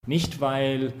Nicht,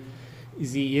 weil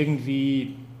sie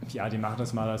irgendwie, ja, die machen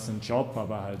das mal als einen Job,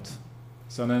 aber halt,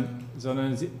 sondern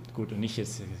sie, gut, und nicht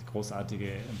jetzt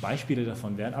großartige Beispiele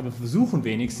davon werden, aber versuchen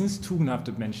wenigstens,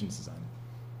 tugendhafte Menschen zu sein.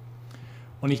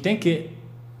 Und ich denke,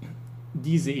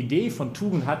 diese Idee von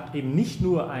Tugend hat eben nicht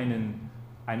nur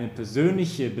eine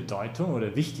persönliche Bedeutung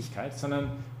oder Wichtigkeit,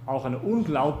 sondern auch eine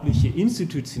unglaubliche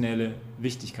institutionelle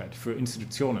Wichtigkeit für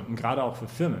Institutionen und gerade auch für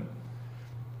Firmen,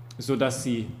 sodass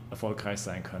sie erfolgreich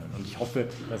sein können. Und ich hoffe,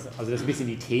 also das ist ein bisschen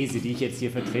die These, die ich jetzt hier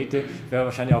vertrete, wäre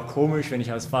wahrscheinlich auch komisch, wenn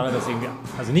ich als Pfarrer das irgendwie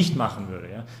also nicht machen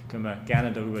würde. Ja? Können wir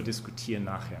gerne darüber diskutieren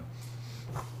nachher.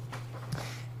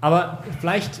 Aber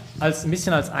vielleicht ein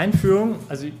bisschen als Einführung,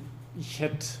 also ich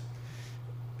hätte,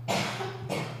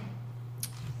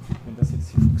 wenn das jetzt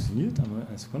hier funktioniert, aber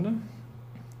eine Sekunde.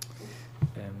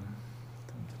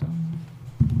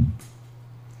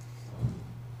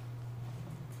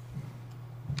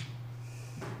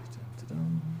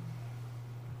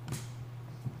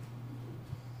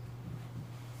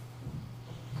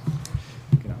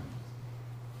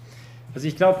 Also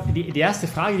ich glaube, die erste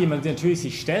Frage, die man natürlich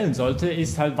sich stellen sollte,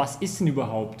 ist halt, was ist denn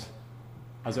überhaupt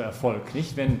also Erfolg?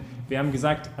 Nicht? Wir haben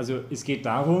gesagt, also es geht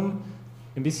darum,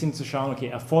 ein bisschen zu schauen, okay,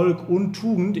 Erfolg und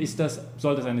Tugend,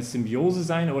 soll das eine Symbiose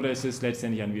sein oder ist es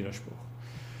letztendlich ein Widerspruch?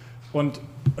 Und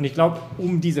ich glaube,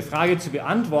 um diese Frage zu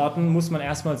beantworten, muss man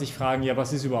erstmal sich fragen, ja,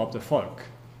 was ist überhaupt Erfolg?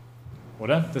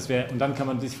 Oder? Und dann kann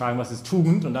man sich fragen, was ist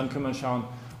Tugend? Und dann kann man schauen,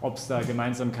 ob es da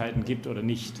Gemeinsamkeiten gibt oder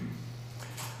nicht.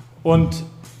 Und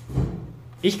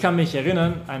ich kann mich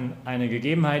erinnern an eine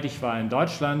Gegebenheit, ich war in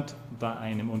Deutschland bei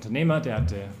einem Unternehmer, der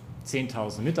hatte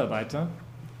 10.000 Mitarbeiter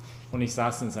und ich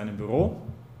saß in seinem Büro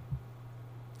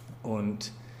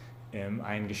und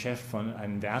ein Geschäft von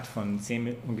einem Wert von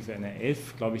ungefähr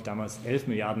 11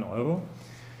 Milliarden Euro.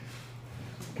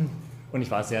 Und ich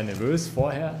war sehr nervös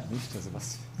vorher, nicht? Also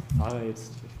was war er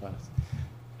jetzt? Ich war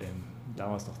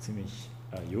damals noch ziemlich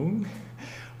jung.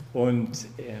 Und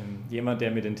jemand,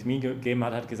 der mir den Termin gegeben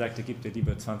hat, hat gesagt, er gibt dir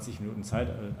lieber 20 Minuten Zeit,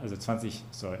 also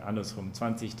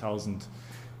 20.000,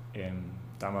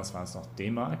 damals waren es noch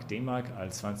D-Mark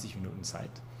als 20 Minuten Zeit.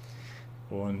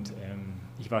 Und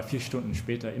ich war 4 Stunden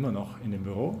später immer noch in dem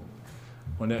Büro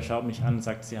und er schaut mich an und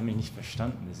sagt, Sie haben mich nicht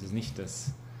verstanden, es ist nicht,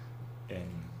 dass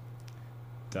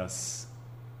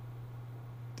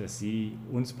Sie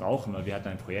uns brauchen, weil wir hatten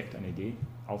ein Projekt, eine Idee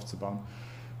aufzubauen.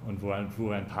 Und wo wir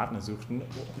einen Partner suchten,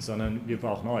 sondern wir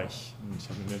brauchen euch. Und ich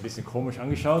habe mir ein bisschen komisch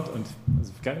angeschaut und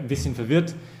also ein bisschen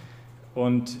verwirrt.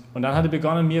 Und dann hat er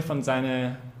begonnen, mir von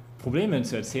seinen Problemen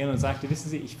zu erzählen und sagte, wissen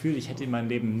Sie, ich fühle, ich hätte in meinem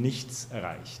Leben nichts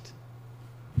erreicht.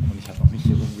 Und ich habe noch nicht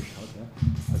hier rumgeschaut. Ja?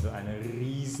 Also eine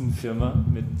Riesenfirma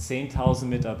mit 10.000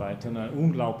 Mitarbeitern, einen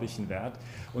unglaublichen Wert.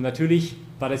 Und natürlich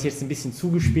war das jetzt ein bisschen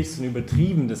zugespitzt und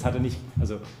übertrieben. Das hatte nicht,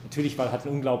 also natürlich hat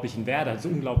einen unglaublichen Wert, hat so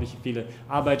unglaublich viele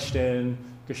Arbeitsstellen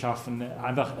geschaffen,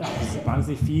 einfach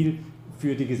wahnsinnig viel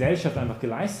für die Gesellschaft einfach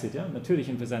geleistet, ja, natürlich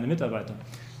und für seine Mitarbeiter.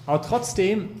 Aber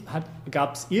trotzdem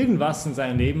gab es irgendwas in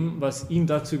seinem Leben, was ihn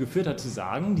dazu geführt hat, zu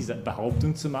sagen, diese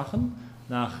Behauptung zu machen,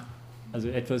 also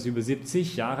etwas über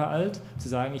 70 Jahre alt, zu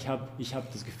sagen, ich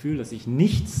hab das Gefühl, dass ich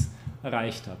nichts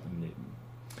erreicht habe im Leben.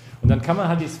 Und dann kann man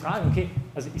halt jetzt fragen, okay,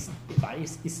 also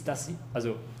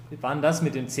waren das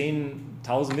mit den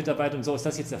 10.000 Mitarbeitern und so, ist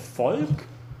das jetzt Erfolg?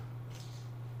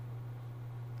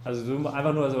 Also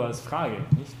einfach nur so als Frage,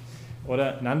 nicht?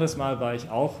 Oder ein anderes Mal war ich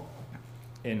auch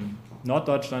in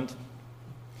Norddeutschland,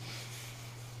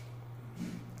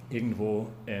 irgendwo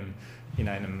in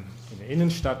der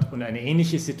Innenstadt und eine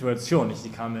ähnliche Situation. Sie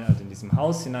kamen halt in diesem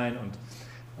Haus hinein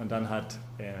und dann hat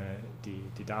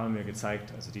die Dame mir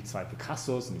gezeigt, also die 2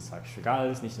 Picassos und die 2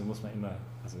 Chagals, nicht, da muss man immer,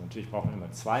 also natürlich braucht man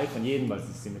immer 2 von jedem, weil es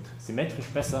ist symmetrisch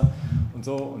besser und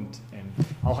so und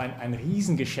auch ein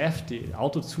Riesengeschäft, die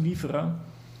Autozulieferer.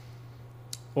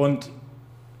 Und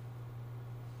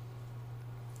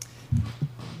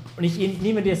ich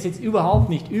nehme das jetzt überhaupt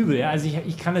nicht übel. Ja? Also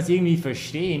ich kann das irgendwie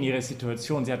verstehen, ihre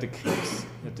Situation. Sie hatte Krebs.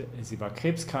 Sie war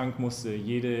krebskrank,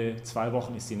 jede 2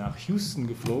 Wochen ist sie nach Houston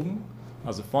geflogen,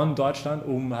 also von Deutschland,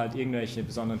 um halt irgendwelche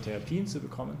besonderen Therapien zu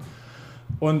bekommen.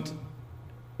 Und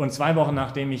 2 Wochen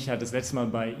nachdem ich halt das letzte Mal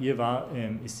bei ihr war,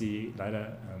 ist sie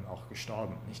leider auch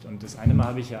gestorben. Nicht? Und das eine Mal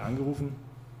habe ich sie angerufen.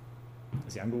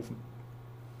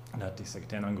 Und da hat die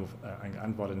Sekretärin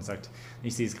geantwortet und sagt,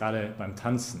 sie ist gerade beim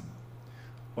Tanzen.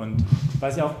 Und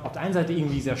was ich auch auf der einen Seite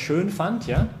irgendwie sehr schön fand,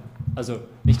 ja, also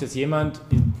nicht, dass jemand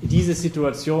in dieser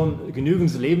Situation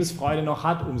genügend Lebensfreude noch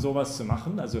hat, um sowas zu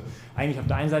machen, also eigentlich auf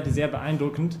der einen Seite sehr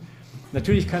beeindruckend.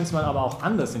 Natürlich kann es man aber auch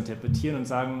anders interpretieren und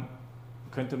sagen,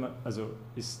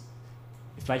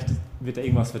 vielleicht wird da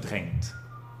irgendwas verdrängt.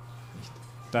 Nicht?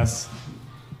 Dass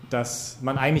das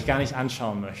man eigentlich gar nicht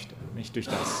anschauen möchte, nicht durch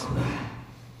das.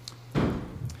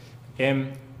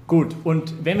 Gut,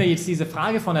 und wenn wir jetzt diese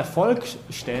Frage von Erfolg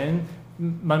stellen,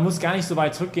 man muss gar nicht so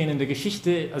weit zurückgehen in der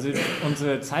Geschichte, also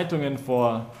unsere Zeitungen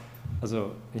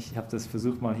also ich habe das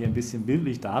versucht mal hier ein bisschen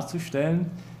bildlich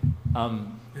darzustellen,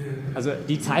 also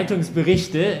die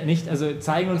Zeitungsberichte, nicht, also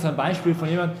zeigen uns ein Beispiel von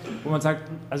jemandem, wo man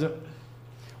sagt, also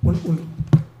und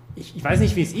ich weiß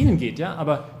nicht, wie es Ihnen geht, ja,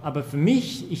 aber für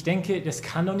mich, ich denke, das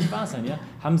kann doch nicht wahr sein, ja.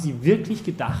 Haben Sie wirklich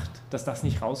gedacht, dass das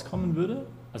nicht rauskommen würde?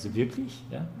 Also wirklich,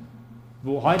 ja?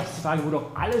 Wo heutzutage, wo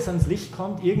doch alles ans Licht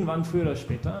kommt, irgendwann früher oder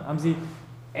später, haben Sie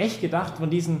echt gedacht,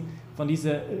 von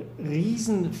dieser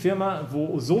Riesenfirma,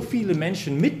 wo so viele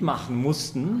Menschen mitmachen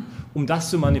mussten, um das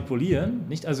zu manipulieren,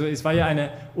 nicht? Also es war ja eine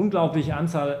unglaubliche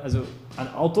Anzahl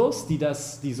an Autos,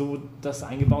 die so das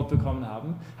eingebaut bekommen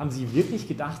haben. Haben Sie wirklich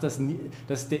gedacht, dass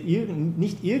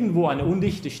nicht irgendwo eine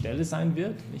undichte Stelle sein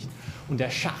wird? Nicht? Und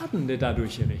der Schaden, der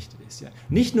dadurch errichtet ist, ja,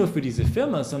 nicht nur für diese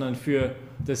Firma, sondern für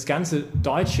das ganze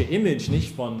deutsche Image,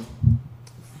 nicht von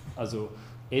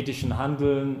ethischen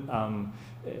Handeln,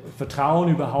 Vertrauen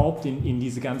überhaupt in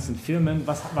diese ganzen Firmen.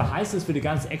 Was heißt das für das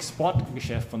ganze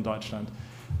Exportgeschäft von Deutschland?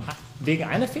 Wegen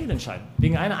einer Fehlentscheidung,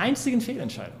 wegen einer einzigen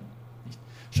Fehlentscheidung. Nicht?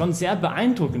 Schon sehr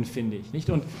beeindruckend, finde ich. Nicht?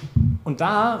 Und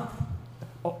da,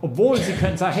 obwohl Sie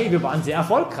können sagen, hey, wir waren sehr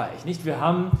erfolgreich. Nicht? Wir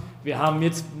haben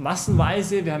jetzt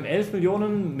massenweise, wir haben 11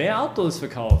 Millionen mehr Autos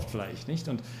verkauft vielleicht. Nicht?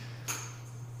 Und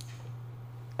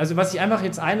also was ich einfach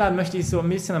jetzt einladen möchte, ist so ein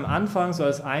bisschen am Anfang, so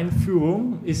als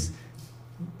Einführung, ist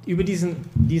über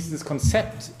dieses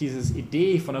Konzept, diese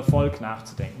Idee von Erfolg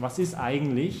nachzudenken. Was ist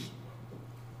eigentlich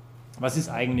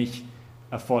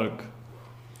Erfolg?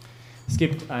 Es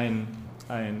gibt ein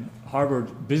Harvard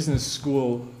Business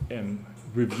School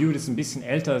Review, das ist ein bisschen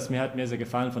älter, das hat mir sehr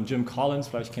gefallen, von Jim Collins,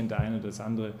 vielleicht kennt der eine oder das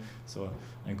andere, so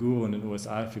ein Guru in den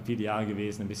USA für viele Jahre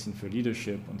gewesen, ein bisschen für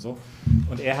Leadership und so.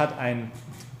 Und er hat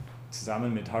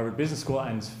zusammen mit Harvard Business School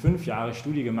eine 5 Jahre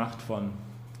Studie gemacht von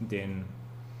den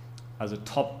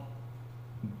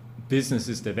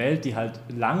Top-Businesses der Welt, die halt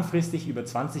langfristig über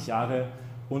 20 Jahre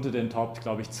unter den Top,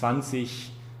 glaube ich,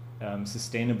 20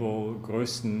 sustainable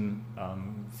größten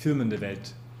Firmen der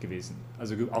Welt gewesen,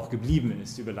 also auch geblieben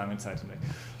ist über lange Zeit hinweg.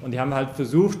 Und die haben halt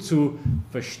versucht zu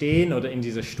verstehen, oder in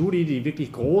dieser Studie, die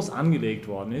wirklich groß angelegt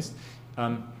worden ist,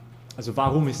 also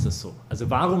warum ist das so? Also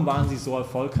warum waren sie so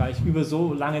erfolgreich über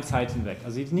so lange Zeit hinweg?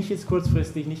 Also nicht jetzt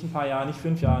kurzfristig, nicht ein paar Jahre, nicht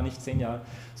 5 Jahre, nicht 10 Jahre,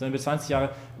 sondern über 20 Jahre.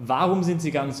 Warum sind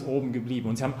sie ganz oben geblieben?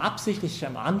 Und sie haben absichtlich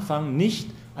am Anfang nicht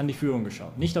an die Führung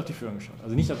geschaut, nicht auf die Führung geschaut,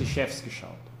 also nicht auf die Chefs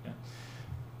geschaut. Ja.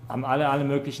 Haben alle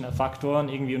möglichen Faktoren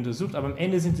irgendwie untersucht, aber am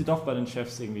Ende sind sie doch bei den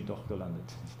Chefs irgendwie doch gelandet.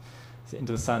 Sehr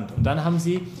interessant. Und dann haben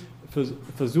sie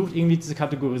versucht irgendwie zu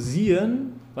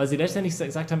kategorisieren, weil sie letztendlich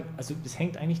gesagt haben, also das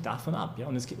hängt eigentlich davon ab. Ja?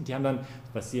 Und die haben dann,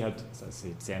 was sie halt, das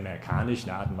ist sehr amerikanisch,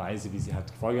 eine Art und Weise, wie sie halt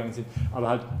vorgegangen sind, aber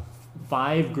halt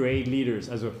 5 Great Leaders,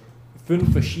 also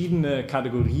 5 verschiedene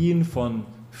Kategorien von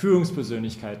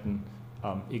Führungspersönlichkeiten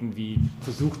irgendwie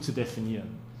versucht zu definieren.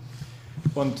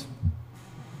 Und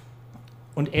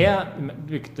er,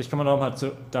 ich komme nochmal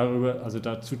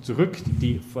dazu zurück,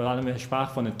 vor allem er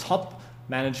sprach von den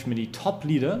Top-Management, die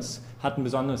Top-Leaders hatten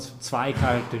besonders 2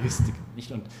 Charakteristiken.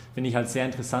 Nicht? Und finde ich halt sehr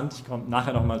interessant, ich komme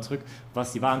nachher nochmal zurück,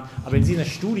 was sie waren. Aber in dieser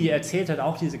Studie erzählt halt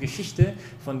auch diese Geschichte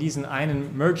von diesen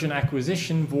einen Merger and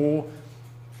Acquisition, wo,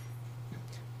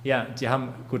 ja, die haben,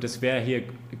 gut, das wäre hier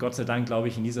Gott sei Dank, glaube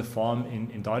ich, in dieser Form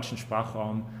im deutschen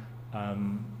Sprachraum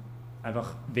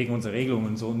einfach wegen unserer Regelungen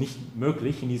und so nicht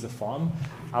möglich in dieser Form.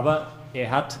 Aber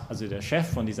also der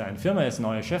Chef von dieser einen Firma, er ist ein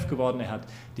neuer Chef geworden, er hat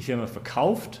die Firma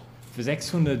verkauft für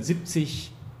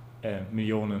 670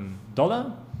 Millionen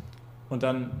Dollar und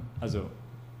dann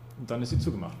ist sie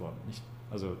zugemacht worden. Nicht?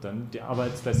 Also dann die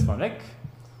Arbeitsplätze waren weg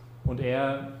und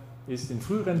er ist in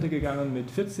Frührente gegangen mit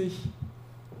 40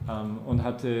 und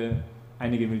hatte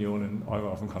einige Millionen Euro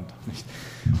auf dem Konto. Nicht?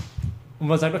 Und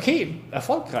man sagt, okay,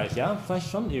 erfolgreich, ja, vielleicht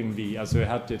schon irgendwie. Also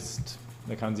er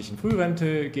kann sich in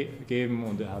Frührente geben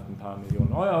und er hat ein paar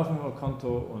Millionen Euro auf dem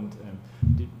Konto und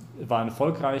war eine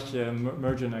erfolgreiche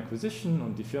Merger and Acquisition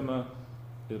und die Firma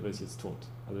ist jetzt tot.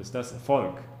 Also ist das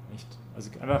Erfolg, nicht? Also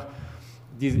einfach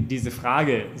diese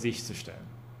Frage sich zu stellen.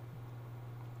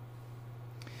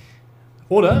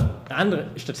 Oder eine andere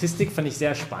Statistik fand ich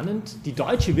sehr spannend. Die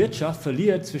deutsche Wirtschaft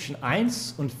verliert zwischen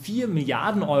 1 und 4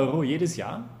 Milliarden Euro jedes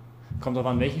Jahr. Kommt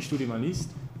darauf an, welche Studie man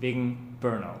liest, wegen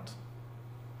Burnout.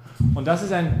 Und das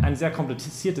ist ein sehr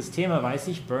kompliziertes Thema, weiß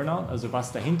ich, Burnout, also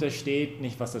was dahinter steht,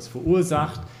 nicht was das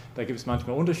verursacht. Da gibt es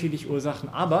manchmal unterschiedliche Ursachen,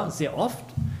 aber sehr oft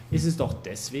ist es doch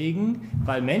deswegen,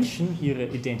 weil Menschen ihre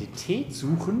Identität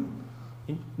suchen,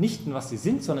 nicht in was sie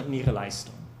sind, sondern in ihre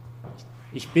Leistung.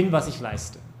 Ich bin, was ich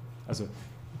leiste. Also,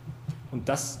 und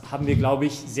das haben wir, glaube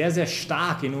ich, sehr, sehr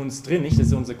stark in uns drin. Nicht? Das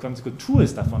ist unsere ganze Kultur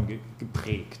ist davon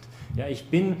geprägt. Ja, ich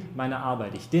bin meine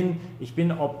Arbeit. Ich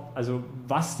bin also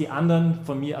was die anderen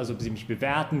von mir, also ob sie mich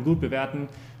bewerten, gut bewerten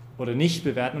oder nicht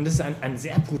bewerten. Und das ist ein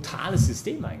sehr brutales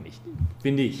System eigentlich,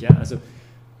 finde ich. Ja? Also,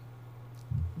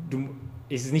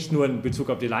 es ist nicht nur in Bezug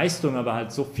auf die Leistung, aber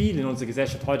halt so viel in unserer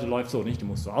Gesellschaft heute läuft so, nicht? Du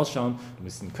musst so ausschauen, du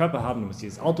musst einen Körper haben, du musst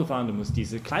dieses Auto fahren, du musst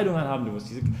diese Kleidung anhaben, du musst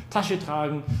diese Tasche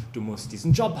tragen, du musst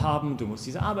diesen Job haben, du musst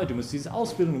diese Arbeit, du musst diese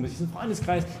Ausbildung, du musst diesen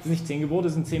Freundeskreis. Das sind nicht 10 Gebote,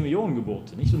 das sind 10 Millionen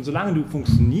Gebote, nicht? Und solange du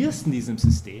funktionierst in diesem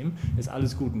System, ist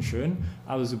alles gut und schön,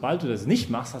 aber sobald du das nicht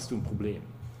machst, hast du ein Problem.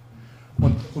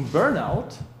 Und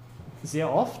Burnout,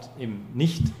 sehr oft, eben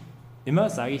nicht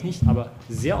immer, sage ich nicht, aber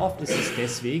sehr oft ist es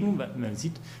deswegen, weil man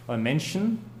sieht, weil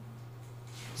Menschen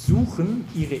suchen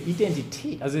ihre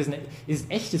Identität. Also es ist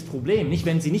ein echtes Problem. Nicht,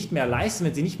 wenn sie nicht mehr leisten,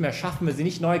 wenn sie nicht mehr schaffen, wenn sie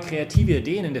nicht neue kreative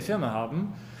Ideen in der Firma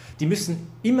haben. Die müssen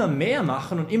immer mehr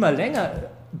machen und immer länger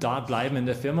da bleiben in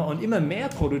der Firma und immer mehr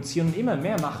produzieren und immer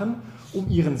mehr machen, um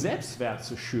ihren Selbstwert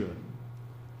zu schüren.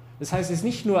 Das heißt, es ist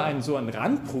nicht nur so ein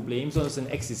Randproblem, sondern es ist ein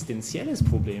existenzielles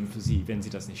Problem für sie, wenn sie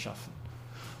das nicht schaffen.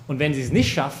 Und wenn sie es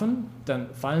nicht schaffen, dann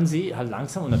fallen sie halt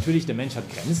langsam, und natürlich, der Mensch hat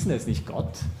Grenzen, er ist nicht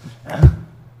Gott. Ja,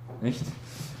 nicht?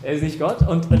 Er ist nicht Gott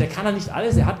und er kann halt nicht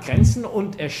alles, er hat Grenzen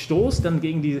und er stoßt dann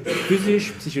gegen die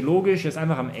physisch, psychologisch, er ist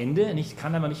einfach am Ende,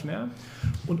 kann aber nicht mehr.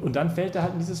 Und dann fällt er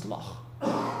halt in dieses Loch.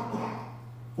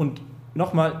 Und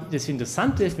nochmal, das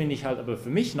Interessante finde ich halt aber für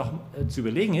mich noch zu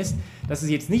überlegen ist, dass es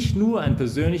jetzt nicht nur ein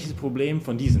persönliches Problem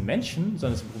von diesen Menschen,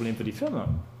 sondern es ist ein Problem für die Firma,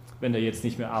 wenn der jetzt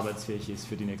nicht mehr arbeitsfähig ist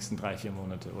für die nächsten 3-4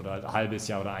 Monate oder ein halbes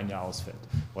Jahr oder ein Jahr ausfällt,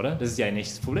 oder? Das ist ja ein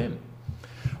echtes Problem.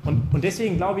 Und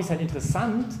deswegen glaube ich, ist halt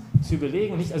interessant zu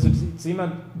überlegen, nicht, also zu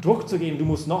jemandem Druck zu geben, du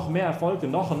musst noch mehr Erfolg und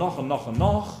noch,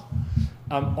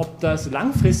 ob das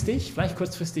langfristig, vielleicht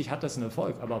kurzfristig hat das einen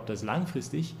Erfolg, aber ob das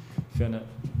langfristig für eine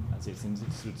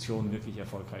Institution wirklich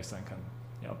erfolgreich sein kann.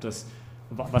 Ja,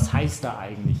 was heißt da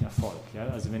eigentlich Erfolg? Ja?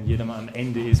 Also wenn jeder mal am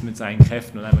Ende ist mit seinen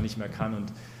Kräften und einfach nicht mehr kann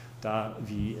und da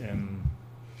wie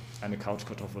eine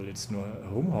Couchkartoffel jetzt nur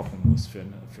rumhocken muss für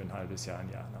ein halbes Jahr, ein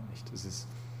Jahr lang nicht. Das ist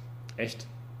echt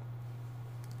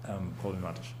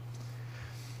problematisch.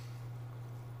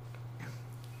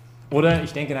 Oder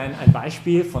ich denke an ein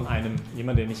Beispiel von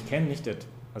jemandem, den ich kenne,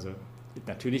 also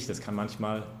natürlich, das kann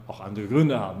manchmal auch andere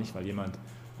Gründe haben, nicht, weil jemand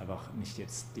einfach nicht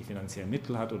jetzt die finanziellen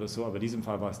Mittel hat oder so, aber in diesem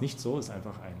Fall war es nicht so, es ist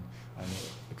einfach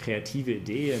eine kreative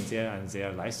Idee, ein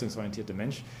sehr leistungsorientierter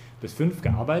Mensch, bis 5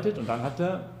 gearbeitet und dann hat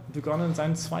er begonnen,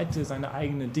 seine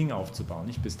eigenen Dinge aufzubauen,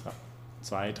 nicht bis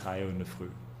 2, 3 Uhr in der Früh.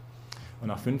 Und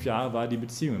nach 5 Jahren war die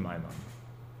Beziehung im Eimer.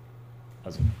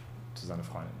 Also zu seiner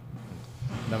Freundin.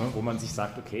 Und dann, wo man sich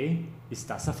sagt, okay, ist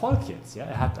das Erfolg jetzt? Ja?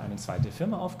 Er hat eine zweite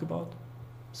Firma aufgebaut,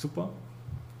 super,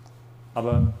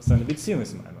 aber seine Beziehung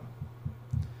ist im Eimer.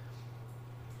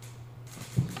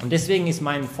 Und deswegen ist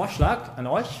mein Vorschlag an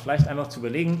euch, vielleicht einfach zu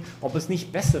überlegen, ob es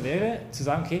nicht besser wäre, zu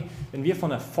sagen, okay, wenn wir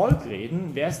von Erfolg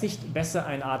reden, wäre es nicht besser,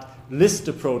 eine Art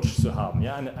List-Approach zu haben.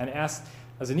 Ja?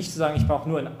 Also nicht zu sagen, ich brauche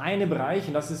nur in einem Bereich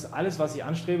und das ist alles, was ich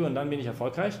anstrebe und dann bin ich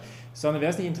erfolgreich, sondern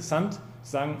wäre es nicht interessant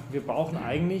zu sagen, wir brauchen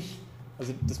eigentlich,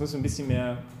 also das muss ein bisschen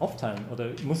mehr aufteilen oder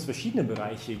muss verschiedene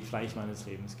Bereiche vielleicht meines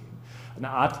Lebens geben. Eine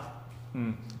Art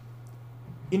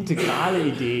integrale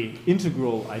Idee,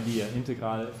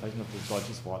 integral vielleicht noch ein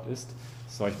deutsches Wort ist.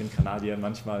 So, ich bin Kanadier,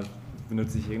 manchmal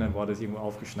benutze ich irgendein Wort, das ich irgendwo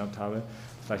aufgeschnappt habe,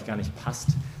 vielleicht gar nicht passt.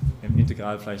 Im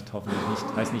Integral vielleicht hoffentlich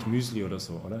nicht, heißt nicht Müsli oder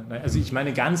so, oder? Also ich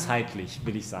meine ganzheitlich,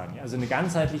 will ich sagen. Also eine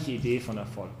ganzheitliche Idee von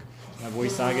Erfolg. Ja, wo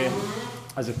ich sage,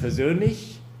 also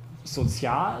persönlich,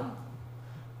 sozial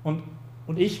und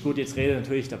ich, gut, jetzt redet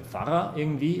natürlich der Pfarrer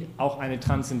irgendwie, auch eine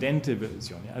transzendente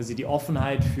Version. Ja? Also die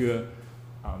Offenheit für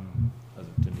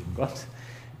den lieben Gott,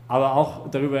 aber auch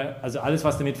darüber, also alles,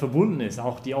 was damit verbunden ist,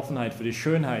 auch die Offenheit für die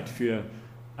Schönheit, für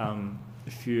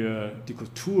die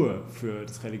Kultur, für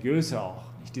das Religiöse auch.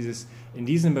 Nicht in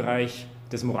diesem Bereich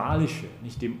das Moralische.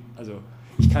 Also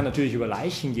ich kann natürlich über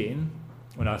Leichen gehen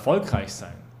und erfolgreich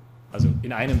sein, also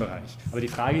in einem Bereich. Aber die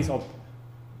Frage ist,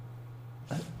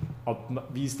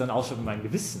 wie es dann ausschaut mit meinem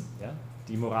Gewissen, ja?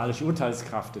 Die moralische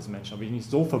Urteilskraft des Menschen, ob ich nicht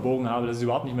so verbogen habe, dass es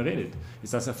überhaupt nicht mehr redet.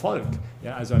 Ist das Erfolg?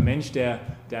 Ja, also ein Mensch, der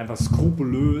einfach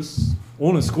skrupelös,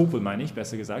 ohne Skrupel meine ich,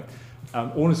 besser gesagt,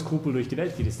 ohne Skrupel durch die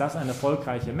Welt geht, ist das ein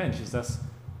erfolgreicher Mensch?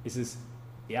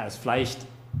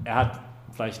 Er hat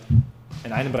vielleicht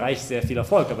in einem Bereich sehr viel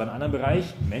Erfolg, aber in einem anderen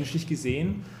Bereich, menschlich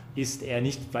gesehen, ist er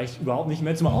vielleicht überhaupt nicht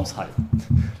mehr zum Aushalten.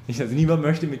 Also niemand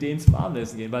möchte mit denen zum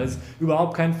Abendessen gehen, weil es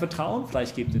überhaupt kein Vertrauen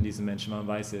vielleicht gibt in diesen Menschen. Man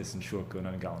weiß, er ist ein Schurke und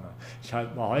ein Gauner. Ich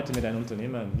war heute mit einem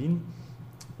Unternehmer in Wien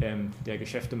der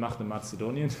Geschäfte macht in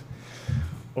Mazedonien,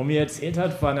 und mir erzählt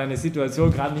hat von einer Situation,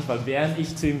 gerade nicht, weil während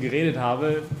ich zu ihm geredet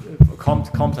habe,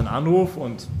 kommt ein Anruf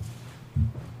und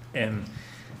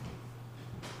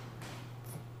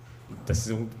das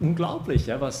ist unglaublich,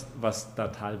 ja, was da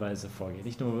teilweise vorgeht.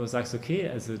 Nicht nur, wo du sagst,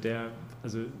 okay,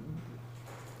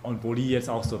 und wo die jetzt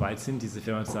auch so weit sind, diese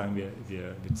Firmen zu sagen,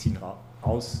 wir ziehen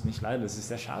aus, nicht leider, das ist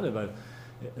sehr schade, weil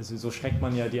so schreckt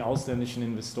man ja die ausländischen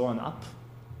Investoren ab.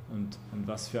 Und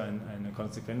was für eine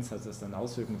Konsequenz hat das dann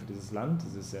Auswirkungen für dieses Land?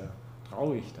 Das ist sehr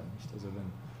traurig dann, nicht?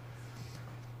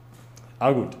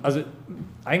 Aber gut, also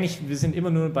eigentlich, wir sind immer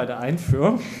nur bei der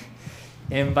Einführung.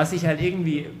 Was ich halt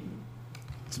irgendwie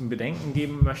zum Bedenken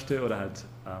geben möchte, oder halt,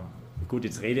 gut,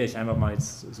 jetzt rede ich einfach mal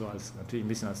jetzt so natürlich ein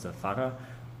bisschen als der Pfarrer,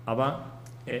 aber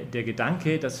der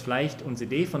Gedanke, dass vielleicht unsere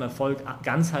Idee von Erfolg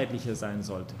ganzheitlicher sein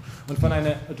sollte. Und von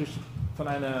einer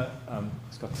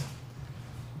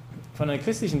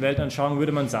christlichen Weltanschauung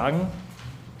würde man sagen,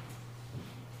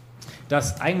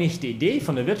 dass eigentlich die Idee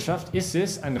von der Wirtschaft ist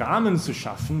es, einen Rahmen zu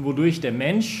schaffen, wodurch der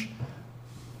Mensch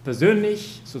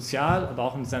persönlich, sozial, aber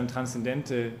auch in seinem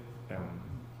transzendenten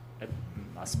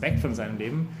Aspekt von seinem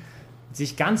Leben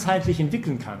sich ganzheitlich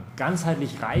entwickeln kann,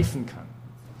 ganzheitlich reifen kann.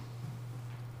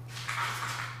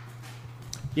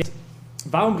 Jetzt,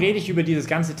 warum rede ich über dieses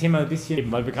ganze Thema ein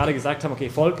bisschen? Weil wir gerade gesagt haben, okay,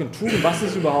 Erfolg und Tugend, was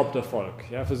ist überhaupt Erfolg?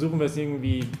 Ja, versuchen wir es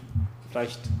irgendwie,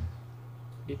 vielleicht,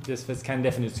 das ist keine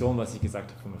Definition, was ich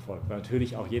gesagt habe vom Erfolg, weil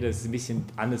natürlich auch jeder es ein bisschen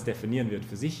anders definieren wird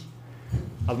für sich.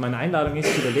 Aber meine Einladung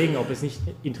ist zu überlegen, ob es nicht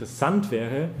interessant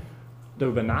wäre,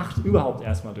 überhaupt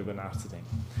erstmal darüber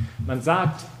nachzudenken. Man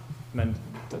sagt,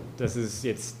 das ist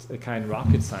jetzt kein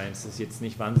Rocket Science, das ist jetzt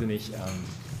nicht wahnsinnig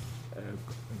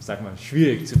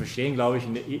schwierig zu verstehen, glaube ich,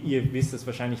 und ihr wisst das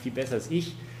wahrscheinlich viel besser als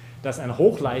ich, dass ein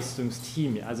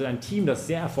Hochleistungsteam, also ein Team, das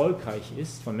sehr erfolgreich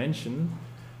ist von Menschen,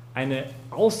 eine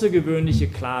außergewöhnliche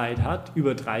Klarheit hat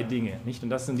über 3 Dinge. Nicht? Und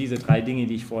das sind diese 3 Dinge,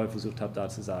 die ich vorher versucht habe, da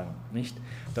zu sagen. Nicht?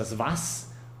 Das Was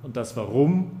und das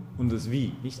Warum und das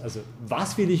Wie. Nicht? Also,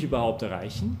 was will ich überhaupt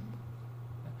erreichen?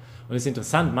 Und es ist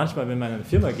interessant, manchmal, wenn man in eine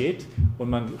Firma geht und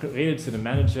man redet zu dem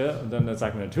Manager und dann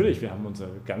sagt man natürlich, wir haben unser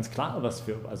ganz klar, was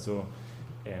für, also,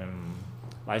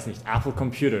 weiß nicht, Apple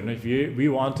Computer, nicht?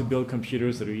 We want to build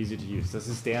computers that are easy to use. Das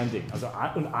ist deren Ding. Also,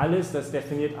 und alles, das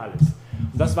definiert alles.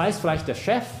 Und das weiß vielleicht der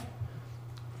Chef,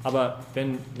 aber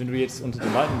wenn du jetzt unter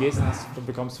den Leuten gehst, dann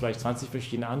bekommst du vielleicht 20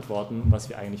 verschiedene Antworten, was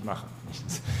wir eigentlich machen.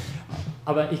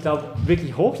 Aber ich glaube,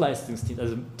 wirklich Hochleistungsteams,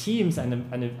 also Teams, eine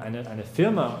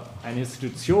Firma, eine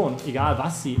Institution, egal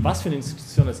was für eine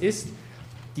Institution das ist,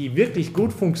 die wirklich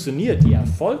gut funktioniert, die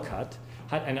Erfolg hat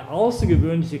eine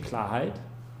außergewöhnliche Klarheit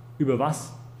über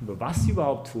was sie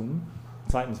überhaupt tun,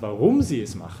 zweitens, warum sie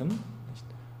es machen,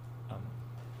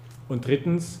 und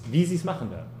drittens, wie sie es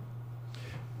machen werden.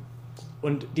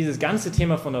 Und dieses ganze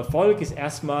Thema von Erfolg ist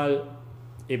erstmal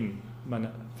eben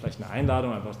vielleicht eine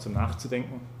Einladung, einfach zum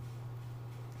Nachzudenken.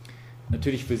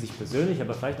 Natürlich für sich persönlich,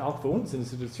 aber vielleicht auch für uns in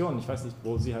Institutionen. Ich weiß nicht,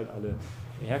 wo Sie halt alle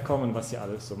herkommen, was Sie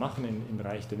alles so machen im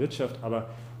Bereich der Wirtschaft, aber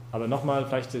nochmal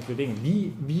vielleicht zu überlegen,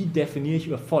 wie definiere ich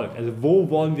Erfolg? Also wo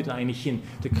wollen wir denn eigentlich hin?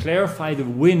 To clarify the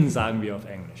win, sagen wir auf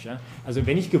Englisch. Ja? Also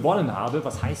wenn ich gewonnen habe,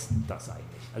 was heißt das eigentlich?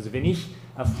 Also wenn ich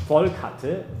Erfolg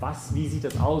hatte, wie sieht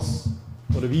das aus?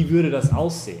 Oder wie würde das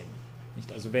aussehen?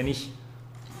 Nicht? Also wenn ich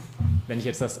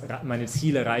jetzt meine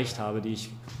Ziele erreicht habe,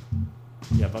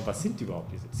 was sind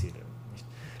überhaupt diese Ziele? Nicht?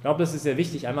 Ich glaube, das ist sehr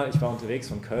wichtig. Einmal, ich war unterwegs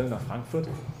von Köln nach Frankfurt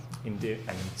in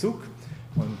einem Zug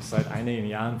und seit einigen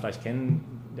Jahren, vielleicht kennen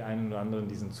die einen oder anderen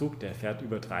diesen Zug, der fährt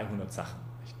über 300 Sachen.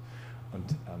 Nicht?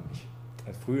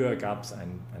 Und früher gab es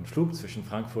einen Flug zwischen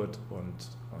Frankfurt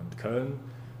und Köln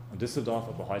und Düsseldorf,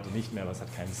 aber heute nicht mehr, aber es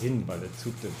hat keinen Sinn, weil der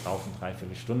Zug, der braucht eine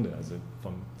Dreiviertelstunde, also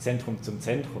vom Zentrum zum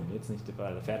Zentrum, jetzt nicht,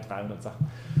 weil er fährt 300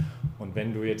 Sachen. Und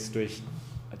wenn du jetzt durch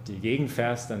die Gegend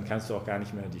fährst, dann kannst du auch gar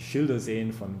nicht mehr die Schilder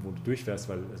sehen, von wo du durchfährst,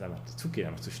 weil der Zug geht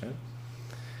einfach zu schnell.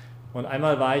 Und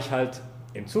einmal war ich halt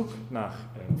im Zug nach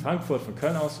Frankfurt von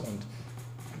Köln aus und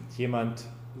jemand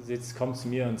kommt zu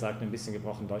mir und sagt ein bisschen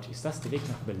gebrochen Deutsch, ist das der Weg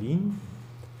nach Berlin?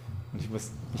 Und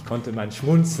ich konnte mein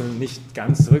Schmunzeln nicht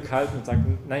ganz zurückhalten und sagte,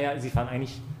 naja, Sie fahren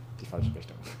eigentlich die falsche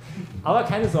Richtung. Aber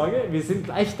keine Sorge, wir sind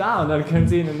gleich da und dann können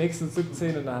Sie in den nächsten Zug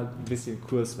ziehen und dann halt ein bisschen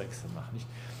Kurswechsel machen. Nicht?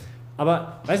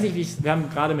 Aber weiß nicht, wir haben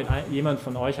gerade mit jemand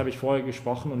von euch, habe ich vorher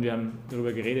gesprochen und wir haben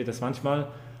darüber geredet, dass manchmal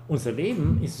unser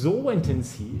Leben ist so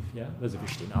intensiv, ja? Also wir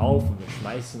stehen auf und wir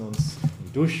schmeißen uns in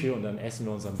die Dusche und dann essen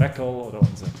wir unseren Bäckerl oder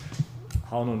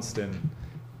hauen uns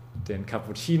den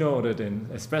Cappuccino oder den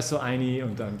Espresso ein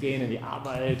und dann gehen in die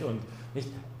Arbeit und nicht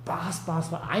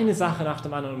Spaß, eine Sache nach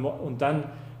dem anderen und dann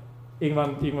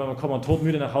irgendwann kommen wir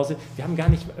todmüde nach Hause. Wir haben gar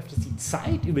nicht mehr öfters die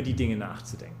Zeit, über die Dinge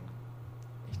nachzudenken.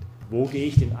 wo gehe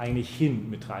ich denn eigentlich hin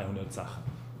mit 300 Sachen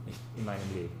in meinem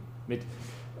Leben?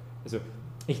 Also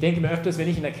ich denke mir öfters, wenn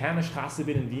ich in der Kerner Straße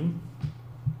bin in Wien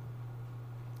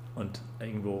und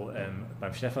irgendwo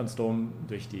beim Stephansdom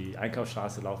durch die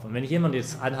Einkaufsstraße laufe und wenn ich jemanden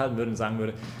jetzt anhalten würde und sagen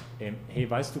würde, hey,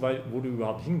 weißt du, wo du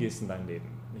überhaupt hingehst in deinem Leben?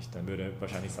 Nicht? Dann würde er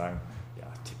wahrscheinlich sagen, ja,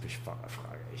 typisch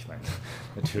Fahrerfrage. Ich meine,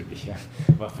 natürlich, ja.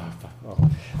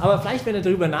 Warum? Aber vielleicht, wenn er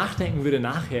darüber nachdenken würde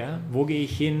nachher, wo gehe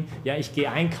ich hin? Ja, ich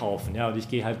gehe einkaufen, ja, und ich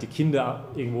gehe halt die Kinder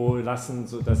irgendwo lassen,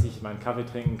 sodass ich meinen Kaffee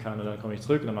trinken kann und dann komme ich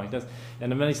zurück und dann mache ich das. Ja,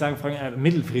 dann würde ich sagen,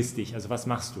 mittelfristig, also was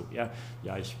machst du? Ja,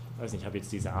 ich weiß nicht, ich habe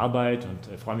jetzt diese Arbeit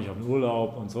und freue mich auf den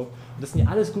Urlaub und so. Und das sind ja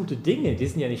alles gute Dinge, die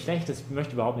sind ja nicht schlecht, das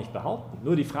möchte ich überhaupt nicht behaupten.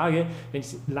 Nur die Frage, wenn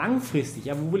ich langfristig,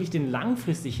 ja, wo will ich denn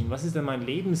langfristig hin? Was ist denn mein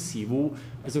Lebensziel?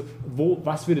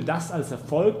 Was würde das als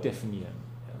Erfolg definieren?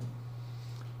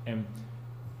 Ja.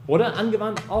 Oder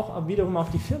angewandt auch wiederum auf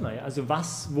die Firma. Ja? Also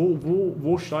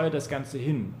wo steuert das Ganze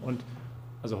hin? Und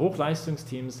also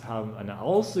Hochleistungsteams haben eine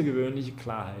außergewöhnliche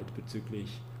Klarheit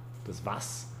bezüglich des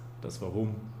Was, das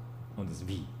Warum und das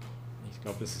Wie. Ich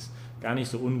glaube, es ist gar nicht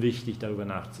so unwichtig, darüber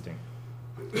nachzudenken.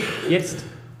 Jetzt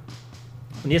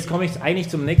komme ich eigentlich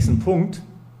zum nächsten Punkt.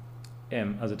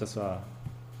 Also das war,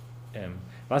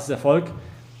 was ist Erfolg?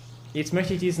 Jetzt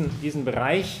möchte ich diesen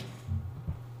Bereich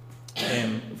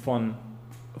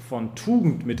von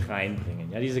Tugend mit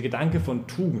reinbringen. Ja, dieser Gedanke von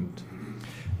Tugend.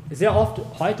 Sehr oft,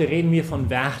 heute reden wir von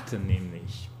Werten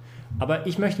nämlich. Aber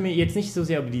ich möchte mir jetzt nicht so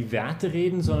sehr über die Werte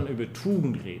reden, sondern über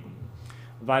Tugend reden.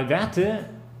 Weil Werte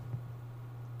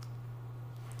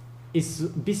ist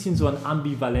ein bisschen so ein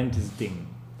ambivalentes Ding.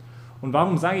 Und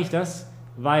warum sage ich das?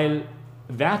 Weil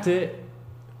Werte,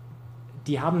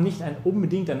 die haben nicht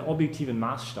unbedingt einen objektiven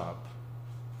Maßstab.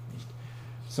 Nicht?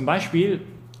 Zum Beispiel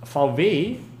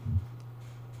VW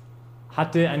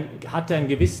hatte einen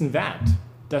gewissen Wert,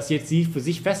 das jetzt sie für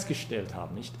sich festgestellt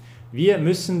haben. Nicht? Wir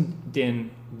müssen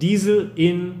den Diesel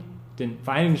in den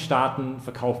Vereinigten Staaten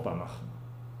verkaufbar machen.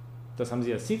 Das haben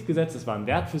sie als Ziel gesetzt, das war ein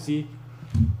Wert für sie.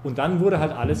 Und dann wurde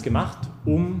halt alles gemacht,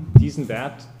 um diesen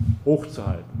Wert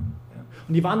hochzuhalten. Ja.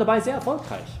 Und die waren dabei sehr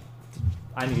erfolgreich,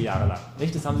 einige Jahre lang.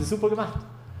 Nicht? Das haben sie super gemacht.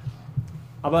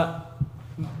 Aber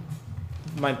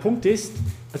mein Punkt ist,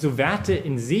 also Werte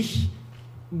in sich,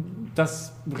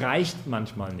 das reicht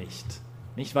manchmal nicht.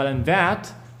 Weil ein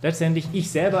Wert letztendlich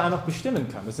ich selber einfach bestimmen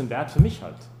kann. Das ist ein Wert für mich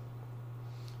halt.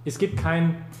 Es gibt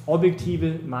keinen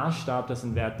objektiven Maßstab, das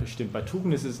einen Wert bestimmt. Bei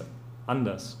Tugend ist es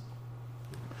anders.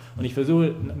 Und ich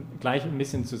versuche gleich ein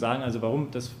bisschen zu sagen, also warum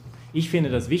ich finde,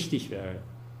 das wichtig wäre.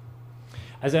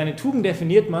 Also eine Tugend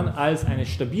definiert man als eine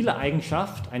stabile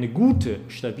Eigenschaft, eine gute,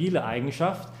 stabile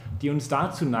Eigenschaft, die uns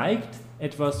dazu neigt,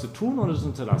 etwas zu tun oder zu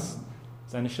unterlassen.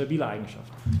 Das ist eine stabile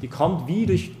Eigenschaft. Die kommt wie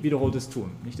durch wiederholtes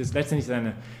Tun. Das ist letztendlich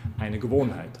eine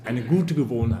Gewohnheit, eine gute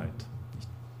Gewohnheit.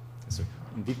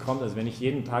 Und wie kommt, also wenn ich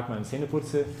jeden Tag meine Zähne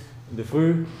putze, in der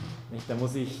Früh, dann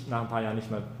muss ich nach ein paar Jahren nicht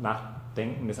mehr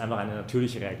nachdenken, das ist einfach eine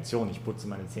natürliche Reaktion. Ich putze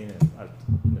meine Zähne halt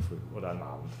in der Früh oder am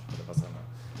Abend oder was auch immer.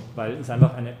 Weil es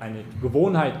einfach eine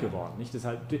Gewohnheit geworden ist. Das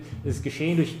ist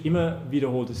geschehen durch immer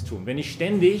wiederholtes Tun. Wenn ich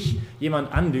ständig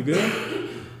jemanden anlüge,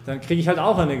 dann kriege ich halt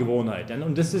auch eine Gewohnheit.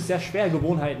 Und das ist sehr schwer,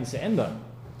 Gewohnheiten zu ändern.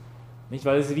 Nicht?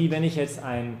 Weil es ist wie wenn ich jetzt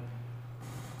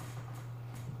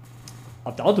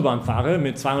auf der Autobahn fahre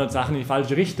mit 200 Sachen in die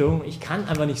falsche Richtung. Ich kann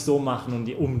einfach nicht so machen und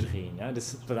die umdrehen. Ja?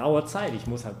 Das dauert Zeit. Ich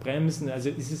muss halt bremsen.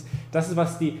 Also das ist,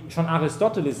 was schon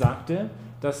Aristoteles sagte,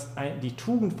 dass die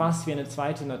Tugend fast wie eine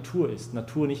zweite Natur ist.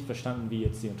 Natur nicht verstanden wie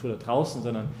jetzt die Natur da draußen,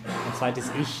 sondern ein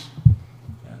zweites Ich.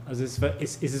 Ja? Also es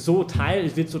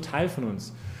wird so Teil von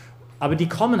uns. Aber die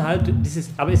kommen halt,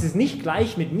 aber es ist nicht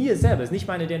gleich mit mir selber, es ist nicht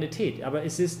meine Identität, aber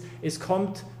es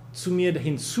kommt zu mir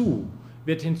hinzu,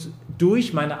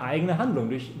 durch meine eigene Handlung,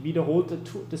 durch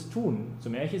wiederholtes Tun. So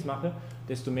mehr ich es mache,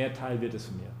 desto mehr Teil wird es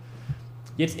von mir.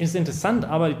 Jetzt ist interessant,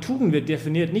 aber die Tugend wird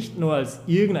definiert nicht nur als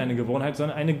irgendeine Gewohnheit,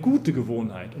 sondern eine gute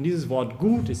Gewohnheit. Und dieses Wort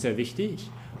gut ist sehr wichtig,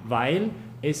 weil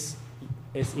es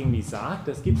irgendwie sagt,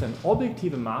 es gibt einen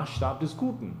objektiven Maßstab des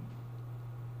Guten.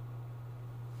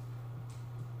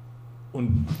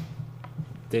 Und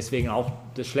deswegen auch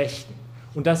des Schlechten.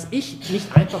 Und dass ich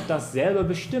nicht einfach das selber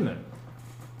bestimme.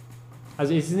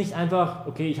 Also es ist nicht einfach,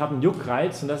 okay, ich habe einen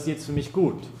Juckreiz und das ist jetzt für mich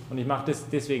gut. Und ich mache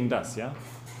deswegen das, ja.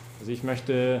 Also ich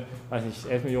möchte,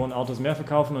 11 Millionen Autos mehr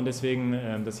verkaufen und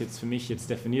deswegen das jetzt für mich jetzt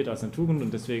definiert als eine Tugend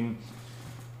und deswegen,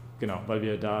 genau, weil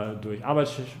wir dadurch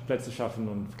Arbeitsplätze schaffen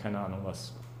und keine Ahnung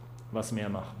was mehr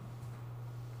machen.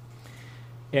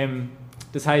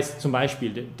 Das heißt zum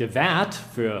Beispiel, der Wert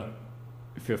für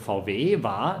VW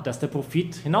war, dass der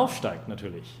Profit hinaufsteigt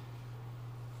natürlich.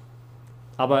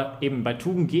 Aber eben bei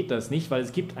Tugend geht das nicht, weil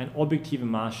es gibt einen objektiven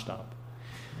Maßstab.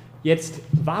 Jetzt,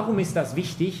 warum ist das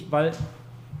wichtig? Weil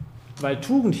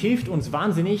Tugend hilft uns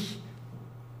wahnsinnig,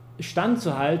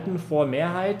 standzuhalten vor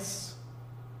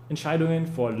Mehrheitsentscheidungen,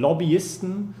 vor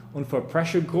Lobbyisten und vor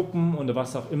Pressure-Gruppen und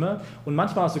was auch immer. Und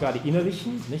manchmal auch sogar die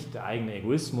innerlichen, nicht der eigene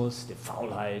Egoismus, die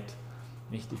Faulheit.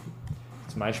 Nicht?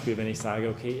 Zum Beispiel, wenn ich sage,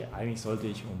 okay, eigentlich sollte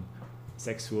ich um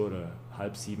 6 Uhr oder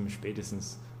 6:30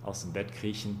 spätestens aus dem Bett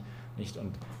kriechen. Nicht?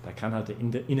 Und da kann halt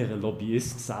der innere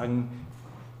Lobbyist sagen,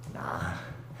 na,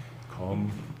 komm,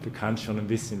 du kannst schon ein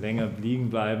bisschen länger liegen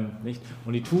bleiben. Nicht?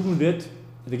 Und die Tugend wird,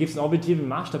 da gibt es einen objektiven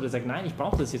Maßstab, der sagt, nein, ich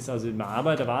brauche das jetzt, also in der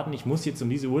Arbeit erwarten, ich muss jetzt um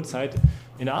diese Uhrzeit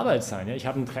in der Arbeit sein. Ja? Ich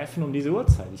habe ein Treffen um diese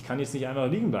Uhrzeit, ich kann jetzt nicht einfach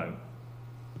liegen bleiben.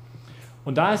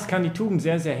 Und kann die Tugend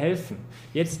sehr, sehr helfen.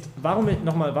 Jetzt,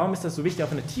 warum ist das so wichtig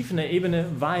auf einer tiefen Ebene?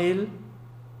 Weil,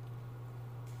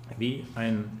 wie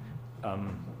ein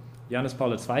Johannes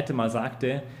Paul II. Mal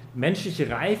sagte, menschliche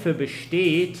Reife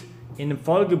besteht in dem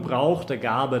Vollgebrauch der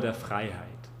Gabe der Freiheit.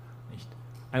 Nicht?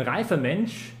 Ein reifer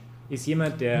Mensch ist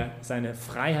jemand, der seine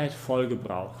Freiheit voll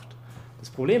gebraucht. Das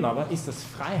Problem aber ist, dass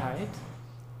Freiheit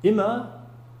immer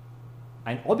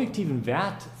einen objektiven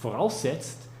Wert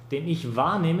voraussetzt, den ich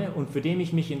wahrnehme und für den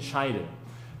ich mich entscheide.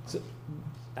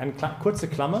 Eine kurze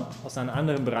Klammer aus einem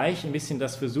anderen Bereich, ein bisschen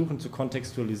das versuchen zu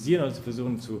kontextualisieren, also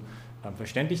versuchen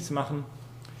verständlich zu machen.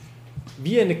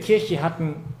 Wir in der Kirche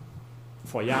hatten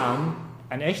vor Jahren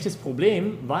ein echtes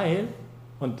Problem, weil,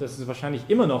 und das ist wahrscheinlich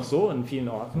immer noch so in vielen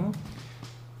Orten,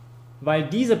 weil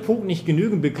dieser Punkt nicht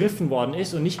genügend begriffen worden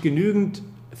ist und nicht genügend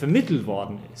vermittelt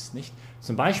worden ist. Nicht?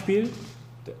 Zum Beispiel,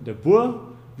 der Bur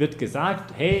wird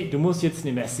gesagt, hey, du musst jetzt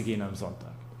in die Messe gehen am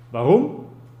Sonntag. Warum?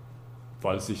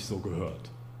 Weil es sich so gehört.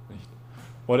 Nicht?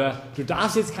 Oder du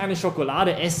darfst jetzt keine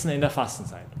Schokolade essen in der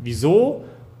Fastenzeit. Wieso?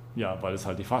 Ja, weil es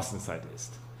halt die Fastenzeit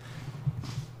ist.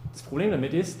 Das Problem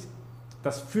damit ist,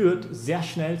 das führt sehr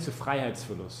schnell zu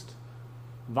Freiheitsverlust,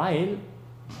 weil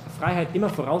Freiheit immer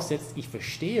voraussetzt, ich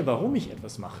verstehe, warum ich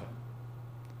etwas mache.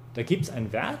 Da gibt es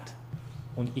einen Wert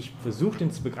und ich versuche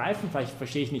den zu begreifen, vielleicht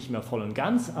verstehe ich nicht mehr voll und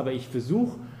ganz, aber ich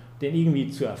versuche den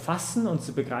irgendwie zu erfassen und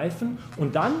zu begreifen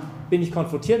und dann bin ich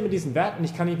konfrontiert mit diesen Werten und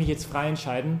ich kann mich jetzt frei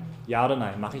entscheiden, ja oder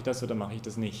nein, mache ich das oder mache ich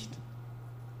das nicht.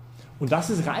 Und das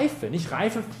ist Reife, nicht?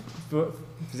 Reife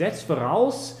setzt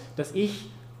voraus, dass ich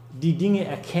die Dinge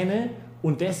erkenne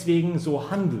und deswegen so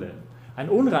handle. Ein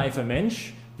unreifer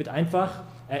Mensch wird einfach,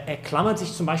 er klammert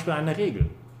sich zum Beispiel an eine Regel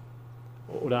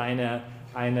oder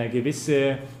eine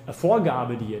gewisse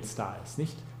Vorgabe, die jetzt da ist.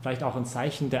 Nicht? Vielleicht auch ein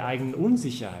Zeichen der eigenen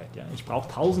Unsicherheit. Ja? Ich brauche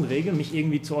 1000 Regeln, mich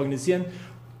irgendwie zu organisieren,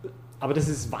 aber das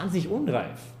ist wahnsinnig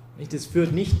unreif. Nicht? Das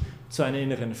führt nicht zu einer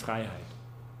inneren Freiheit.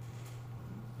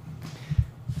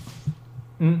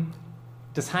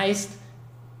 Das heißt,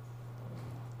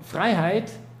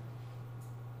 Freiheit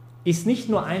ist nicht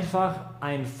nur einfach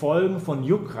ein Folgen von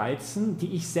Juckreizen,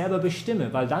 die ich selber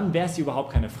bestimme, weil dann wäre es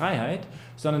überhaupt keine Freiheit,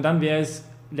 sondern dann wäre es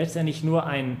letztendlich nur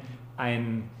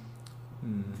wie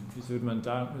würde man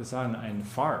da sagen, ein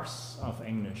Farce auf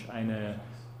Englisch,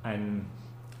 ein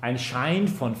Schein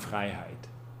von Freiheit.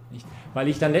 Nicht? Weil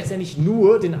ich dann letztendlich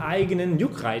nur den eigenen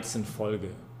Juckreizen folge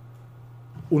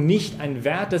und nicht ein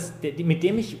Wert, mit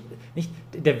dem ich, nicht,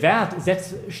 der Wert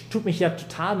tut mich ja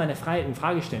total meine Freiheit in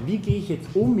Frage stellen. Wie gehe ich jetzt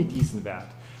um mit diesem Wert?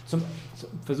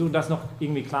 Versuche das noch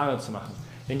irgendwie klarer zu machen.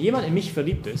 Wenn jemand in mich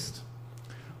verliebt ist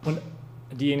und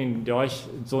diejenigen, die euch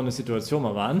in so einer Situation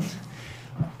mal waren,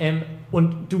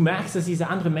 und du merkst, dass dieser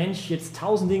andere Mensch jetzt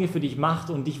 1000 Dinge für dich macht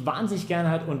und dich wahnsinnig gerne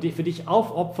hat und für dich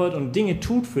aufopfert und Dinge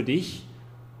tut für dich,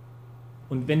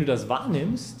 und wenn du das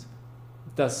wahrnimmst,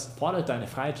 das fordert deine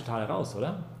Freiheit total heraus,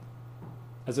 oder?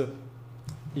 Also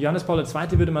Johannes Paul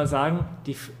II. Würde mal sagen,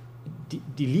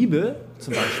 die Liebe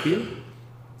zum Beispiel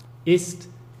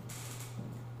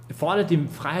fordert die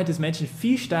Freiheit des Menschen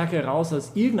viel stärker heraus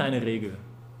als irgendeine Regel.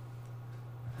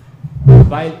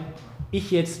 Weil ich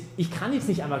kann jetzt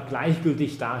nicht einmal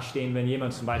gleichgültig dastehen, wenn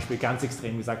jemand zum Beispiel ganz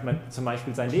extrem gesagt, zum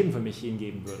Beispiel sein Leben für mich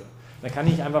hingeben würde. Dann kann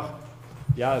ich einfach,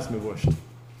 ja, ist mir wurscht.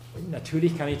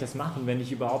 Natürlich kann ich das machen, wenn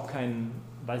ich überhaupt kein,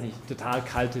 weiß nicht, total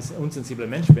kaltes, unsensibler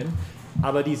Mensch bin.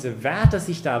 Aber dieser Wert, das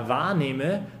ich da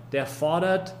wahrnehme, der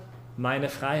fordert meine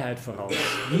Freiheit voraus.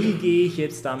 Wie gehe ich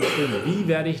jetzt damit um? Wie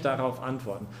werde ich darauf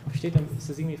antworten? Ist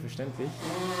das irgendwie verständlich?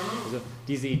 Also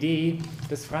diese Idee,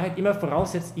 dass Freiheit immer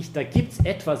voraussetzt, da gibt es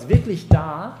etwas wirklich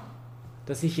da,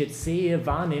 das ich jetzt sehe,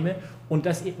 wahrnehme, und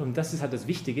das ist halt das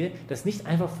Wichtige, das nicht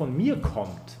einfach von mir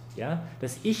kommt, ja?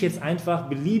 Dass ich jetzt einfach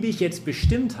beliebig jetzt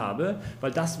bestimmt habe,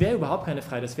 weil das wäre überhaupt keine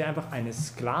Freiheit, das wäre einfach eine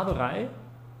Sklaverei,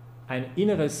 ein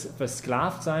inneres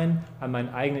Versklavtsein an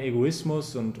meinen eigenen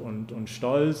Egoismus und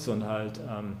Stolz und halt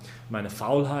meine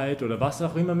Faulheit oder was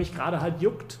auch immer mich gerade halt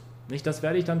juckt. Nicht? Das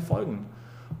werde ich dann folgen.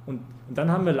 Und dann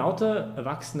haben wir lauter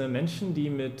erwachsene Menschen, die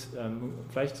mit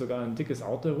vielleicht sogar ein dickes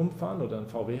Auto herumfahren oder ein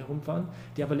VW herumfahren,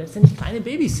 die aber letztendlich kleine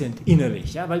Babys sind,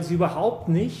 innerlich, ja, weil sie überhaupt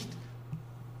nicht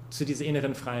zu dieser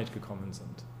inneren Freiheit gekommen sind.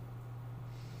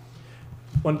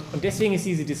 Und deswegen ist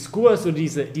dieser Diskurs oder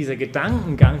dieser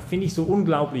Gedankengang, finde ich, so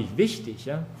unglaublich wichtig,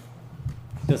 ja,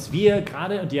 dass wir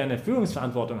gerade, die eine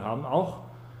Führungsverantwortung haben, auch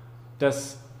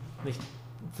das nicht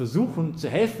versuchen zu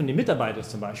helfen, die Mitarbeiter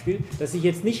zum Beispiel, dass die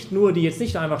jetzt nicht nur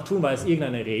einfach tun, weil es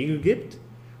irgendeine Regel gibt,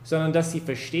 sondern dass sie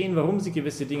verstehen, warum sie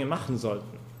gewisse Dinge machen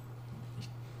sollten.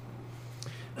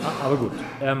 Aber gut,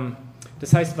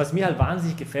 das heißt, was mir halt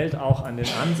wahnsinnig gefällt, auch an dem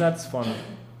Ansatz von,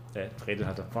 Redel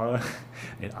hat der Pfarrer,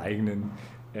 den eigenen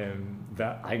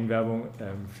Eigenwerbung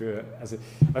also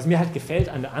was mir halt gefällt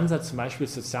an der Ansatz zum Beispiel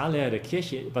Soziallehre der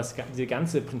Kirche, was diese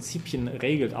ganze Prinzipien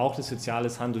regelt, auch das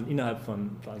soziales Handeln innerhalb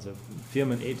von also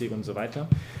Firmenethik und so weiter,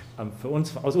 für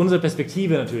uns, aus unserer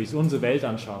Perspektive natürlich, ist unsere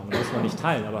Weltanschauung, muss man nicht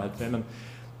teilen, aber halt wenn man,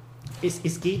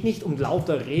 es geht nicht um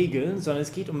lauter Regeln, sondern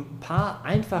es geht um ein paar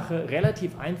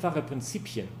relativ einfache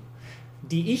Prinzipien,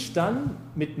 die ich dann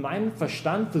mit meinem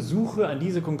Verstand versuche, an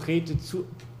diese konkrete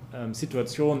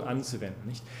Situation anzuwenden.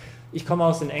 Nicht? Ich komme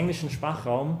aus dem englischen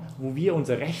Sprachraum, wo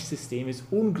unser Rechtssystem ist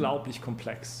unglaublich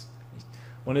komplex. Nicht?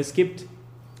 Und es gibt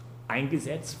ein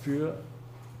Gesetz für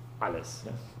alles.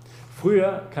 Ja?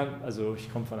 Früher, also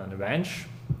ich komme von einer Ranch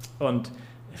und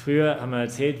früher haben wir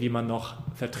erzählt, wie man noch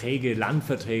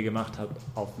Landverträge gemacht hat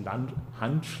auf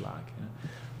Handschlag. Ja?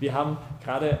 Wir haben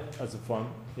gerade, also vor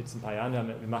jetzt ein paar Jahren,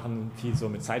 wir machen viel so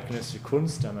mit zeitgenössischer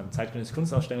Kunst, wir haben eine zeitgenössische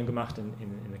Kunstausstellung gemacht in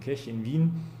der Kirche in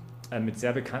Wien mit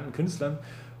sehr bekannten Künstlern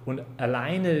und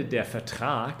alleine der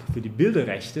Vertrag für die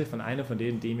Bilderrechte von einer von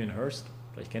denen, Damien Hirst,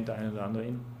 vielleicht kennt der eine oder andere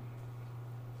ihn,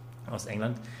 aus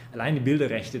England, allein die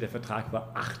Bilderrechte, der Vertrag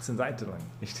war 18 Seiten lang.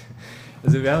 Nicht?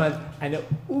 Also wir haben halt eine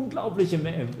unglaubliche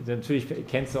Menge, natürlich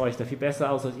kennt ihr euch da viel besser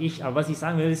aus als ich, aber was ich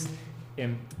sagen will ist,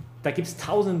 da gibt es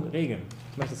 1000 Regeln.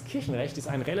 Ich meine, das Kirchenrecht ist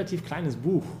ein relativ kleines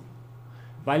Buch,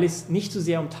 weil es nicht so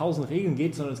sehr um 1000 Regeln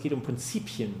geht, sondern es geht um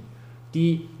Prinzipien,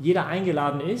 die jeder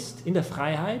eingeladen ist, in der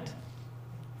Freiheit,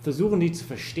 versuchen die zu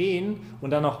verstehen und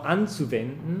dann auch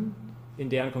anzuwenden in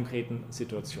deren konkreten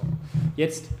Situation.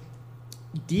 Jetzt,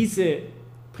 diese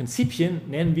Prinzipien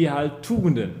nennen wir halt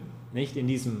Tugenden, nicht?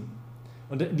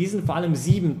 Und die sind vor allem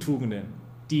 7 Tugenden,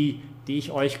 die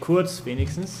ich euch kurz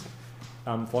wenigstens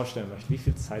vorstellen möchte. Wie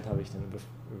viel Zeit habe ich denn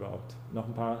überhaupt? Noch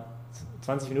ein paar,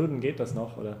 20 Minuten geht das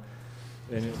noch? Oder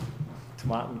wenn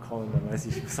Tomaten kommen, dann weiß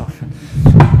ich es auch schon.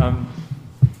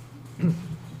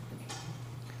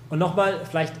 Und nochmal,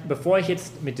 vielleicht bevor ich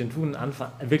jetzt mit den Tugenden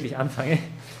wirklich anfange,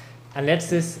 ein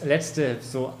letzter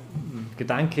so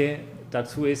Gedanke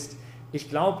dazu ist, ich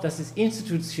glaube, das ist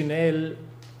institutionell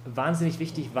wahnsinnig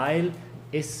wichtig, weil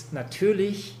es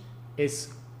natürlich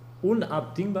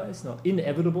unabdingbar ist, noch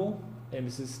inevitable,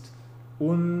 es ist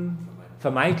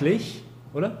unvermeidlich,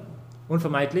 oder?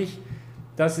 Unvermeidlich,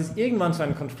 dass es irgendwann zu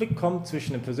einem Konflikt kommt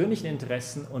zwischen den persönlichen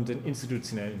Interessen und den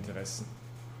institutionellen Interessen.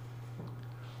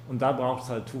 Und da braucht es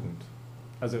halt Tugend.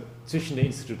 Also zwischen der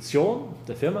Institution,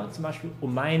 der Firma zum Beispiel,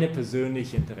 und meine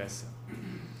persönliche Interesse.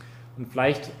 Und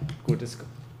vielleicht, gut, das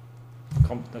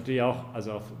kommt natürlich auch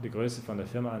also auf die Größe von der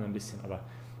Firma an ein bisschen, aber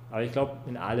ich glaube,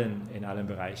 in allen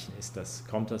Bereichen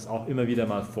kommt das auch immer wieder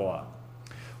mal vor.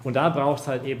 Und da braucht es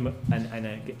halt eben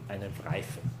eine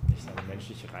Reife, nicht eine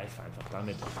menschliche Reife, einfach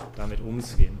damit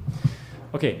umzugehen.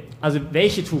 Okay, also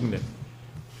welche Tugenden?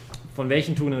 Von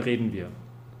welchen Tugenden reden wir?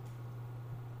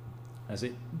 Also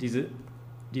diese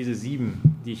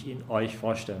 7, die ich euch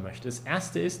vorstellen möchte. Das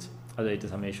erste ist, also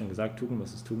das haben wir ja schon gesagt, Tugend,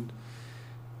 was ist Tugend?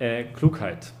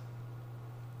 Klugheit.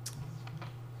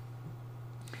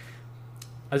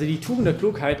 Also die Tugend der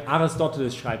Klugheit,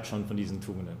 Aristoteles schreibt schon von diesen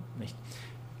Tugenden, nicht?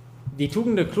 Die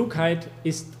Tugend der Klugheit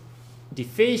ist die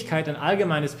Fähigkeit, ein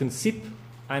allgemeines Prinzip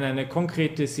an eine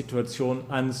konkrete Situation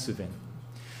anzuwenden.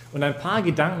 Und ein paar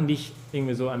Gedanken, die ich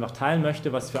irgendwie so einfach teilen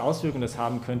möchte, was für Auswirkungen das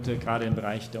haben könnte, gerade im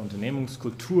Bereich der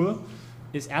Unternehmenskultur,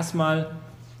 ist erstmal,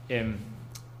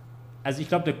 also ich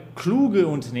glaube, der kluge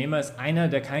Unternehmer ist einer,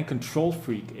 der kein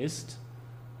Control-Freak ist,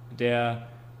 der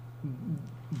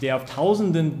auf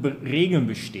tausenden Regeln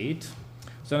besteht,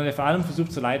 sondern der vor allem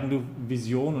versucht zu leiten durch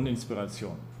Vision und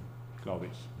Inspiration, glaube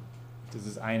ich. Das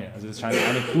ist also das scheint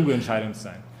eine kluge Entscheidung zu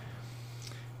sein.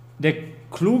 Der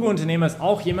kluge Unternehmer ist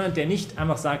auch jemand, der nicht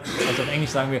einfach sagt, also auf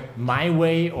Englisch sagen wir, my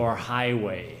way or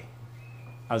highway.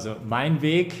 Also mein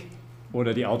Weg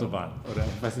oder die Autobahn. Oder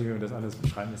ich weiß nicht, wie man das anders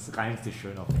beschreiben, das reimt sich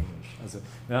schön auf Englisch. Also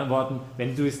mit anderen Worten,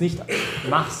 wenn du es nicht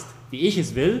machst, wie ich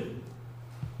es will,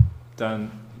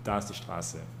 dann da ist die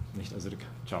Straße. Nicht, also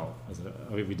ciao, also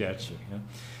arrivederci.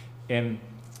 Ja.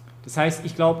 Das heißt,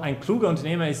 ich glaube, ein kluger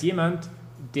Unternehmer ist jemand,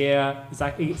 der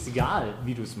sagt, es ist egal,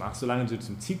 wie du es machst, solange du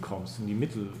zum Ziel kommst und die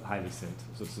Mittel heilig sind,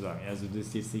 sozusagen. Also das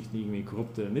ist jetzt nicht irgendwie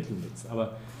korrupte Mittel mit.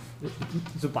 Aber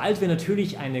sobald wir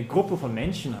natürlich eine Gruppe von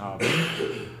Menschen haben,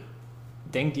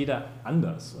 denkt jeder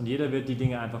anders und jeder wird die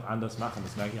Dinge einfach anders machen.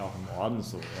 Das merke ich auch im Orden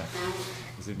so. Ja.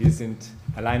 Also wir sind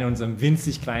alleine in unserem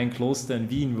winzig kleinen Kloster in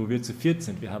Wien, wo wir zu viert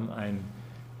sind. Wir haben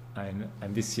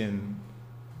ein bisschen,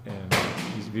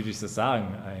 wie würde ich das sagen,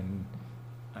 einen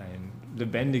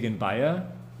lebendigen Bayer,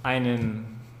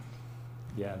 einen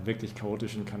wirklich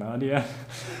chaotischen Kanadier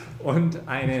und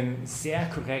einen sehr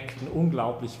korrekten,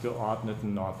 unglaublich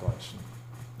geordneten Norddeutschen.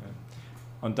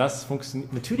 Und das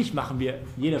funktioniert, natürlich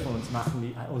jeder von uns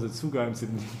unser Zugang zu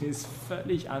den Dingen ist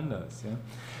völlig anders. Ja.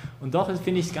 Und doch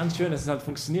finde ich es ganz schön, dass es halt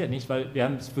funktioniert, nicht? Weil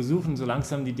wir versuchen so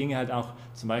langsam die Dinge halt auch,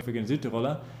 zum Beispiel den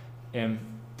Südtiroler,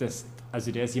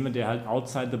 also der ist jemand, der halt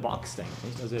outside the box denkt,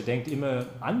 nicht? Also er denkt immer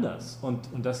anders und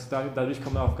dadurch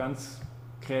kommen wir auf ganz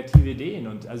kreative Ideen.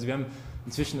 Und also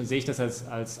inzwischen sehe ich das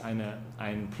als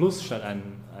ein Plus statt ein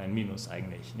Minus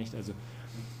eigentlich, nicht? Also,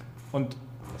 und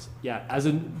ja,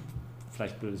 also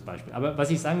vielleicht ein blödes Beispiel. Aber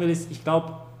was ich sagen will ist, ich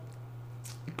glaube,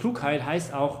 Klugheit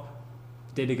heißt auch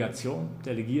Delegation,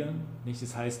 Delegieren. Nicht?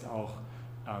 Das heißt auch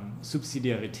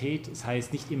Subsidiarität. Es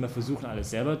heißt nicht immer versuchen, alles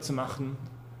selber zu machen.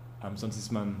 Sonst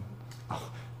ist man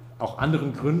auch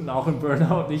anderen Gründen, auch im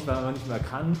Burnout, nicht, weil man nicht mehr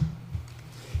kann.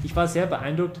 Ich war sehr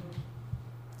beeindruckt.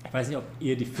 Ich weiß nicht, ob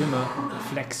ihr die Firma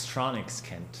Flextronics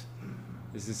kennt.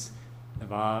 Er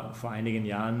war vor einigen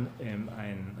Jahren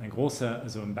ein großer,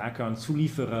 also im Background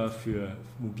Zulieferer für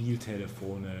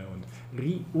Mobiltelefone und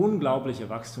unglaubliche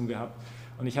Wachstum gehabt.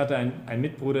 Und ich hatte einen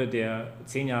Mitbruder, der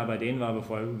 10 Jahre bei denen war,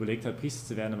 bevor er überlegt hat, Priester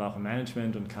zu werden. Er war auch im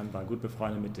Management und war gut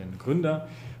befreundet mit dem Gründer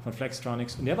von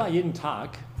Flextronics. Und der war jeden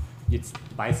Tag, jetzt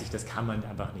weiß ich, das kann man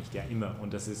einfach nicht, ja immer.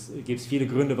 Und gibt es viele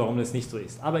Gründe, warum das nicht so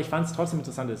ist. Aber ich fand es trotzdem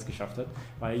interessant, dass er es geschafft hat,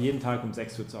 weil er jeden Tag um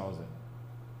 6 Uhr zu Hause.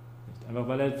 Einfach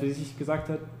weil er für sich gesagt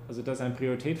hat, also das ist eine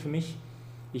Priorität für mich.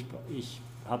 Ich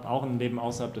habe auch ein Leben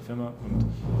außerhalb der Firma und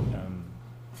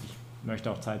ich möchte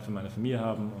auch Zeit für meine Familie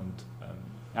haben. Und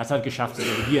er hat es halt geschafft zu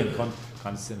delegieren, konnte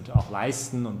es auch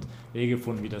leisten und Wege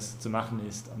gefunden, wie das zu machen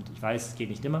ist. Und ich weiß, es geht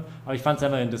nicht immer, aber ich fand es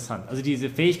einfach interessant. Also diese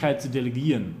Fähigkeit zu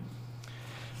delegieren.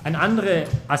 Ein anderer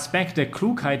Aspekt der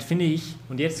Klugheit finde ich,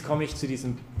 und jetzt komme ich zu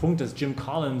diesem Punkt, das Jim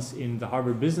Collins in the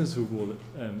Harvard Business School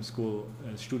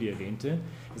Studie erwähnte.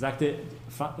 Er sagte,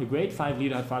 a Great Five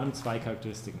Leader hat vor allem 2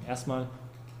 Charakteristiken. Erstmal,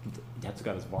 der hat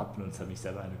sogar das Wort benutzt, hat mich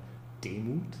sehr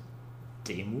beeindruckt,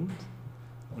 Demut.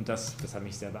 Und das hat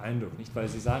mich sehr beeindruckt, nicht? Weil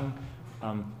sie sagen,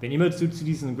 wenn immer du zu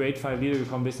diesen Great Five Leader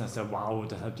gekommen bist, dann hast du gesagt, wow,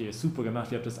 das habt ihr super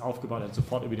gemacht, ihr habt das aufgebaut, er hat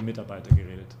sofort über die Mitarbeiter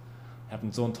geredet. Ihr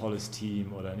habt so ein tolles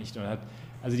Team oder nicht. Und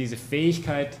also diese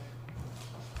Fähigkeit,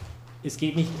 es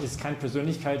ist kein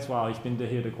wow, ich bin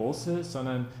hier der Große,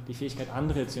 sondern die Fähigkeit,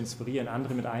 andere zu inspirieren,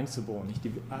 andere mit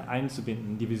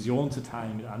einzubinden, die Vision zu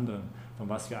teilen mit anderen, von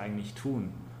was wir eigentlich tun.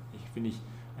 Finde ich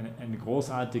eine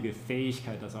großartige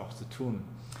Fähigkeit, das auch zu tun.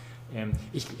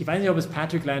 Ich weiß nicht, ob es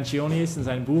Patrick Lencioni ist in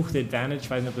seinem Buch The Advantage, ich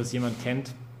weiß nicht, ob das jemand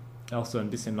kennt, auch so ein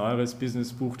bisschen neueres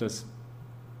Businessbuch, ich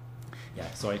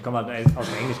komme halt aus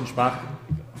dem englischen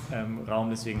Sprachraum,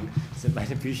 deswegen sind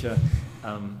meine Bücher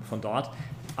von dort.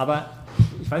 Aber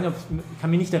ich weiß nicht, ich kann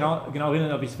mich nicht genau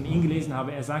erinnern, ob ich es von ihm gelesen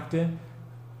habe. Er sagte,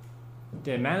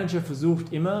 der Manager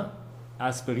versucht immer,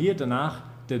 aspiriert danach,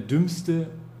 der Dümmste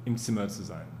im Zimmer zu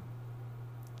sein.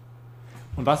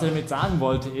 Und was er damit sagen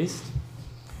wollte ist,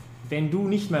 wenn du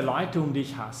nicht mehr Leute um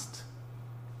dich hast,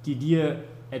 die dir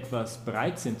etwas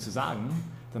bereit sind zu sagen,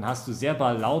 dann hast du sehr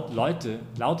bald laute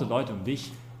Leute um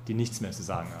dich, die nichts mehr zu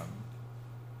sagen haben.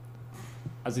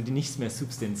 Also die nichts mehr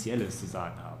Substanzielles zu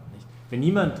sagen haben. Nicht? Wenn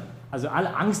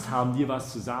alle Angst haben, dir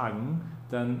was zu sagen,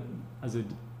 dann, also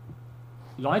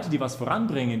Leute, die was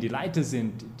voranbringen, die Leiter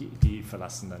sind, die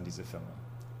verlassen dann diese Firma.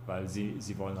 Weil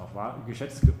sie wollen auch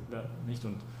geschätzt werden. Nicht?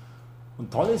 Und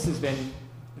toll ist es,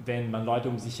 wenn man Leute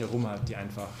um sich herum hat, die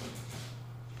einfach,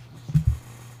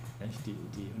 und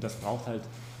das braucht halt,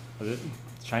 also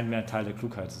scheint mir ein Teil der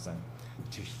Klugheit zu sein.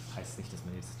 Natürlich heißt es nicht, dass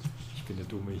man jetzt, ich bin der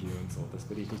Dumme hier und so, das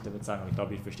will ich nicht damit sagen, aber ich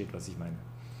glaube, ihr versteht, was ich meine.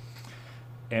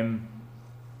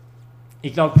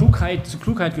 Ich glaube, zu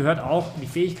Klugheit gehört auch die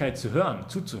Fähigkeit zu hören,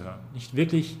 zuzuhören, nicht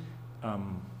wirklich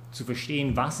zu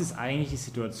verstehen, was ist eigentlich die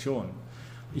Situation.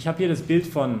 Ich habe hier das Bild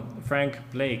von Frank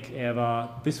Blake. Er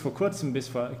war bis vor kurzem, ich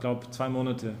glaube 2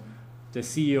 Monate, der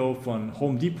CEO von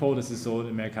Home Depot. Das ist so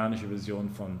die amerikanische Version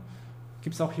von,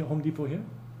 gibt es auch hier Home Depot hier?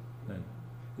 Nein.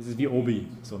 Das ist wie Obi,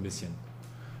 so ein bisschen.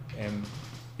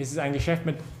 Es ist ein Geschäft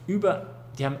mit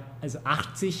die haben also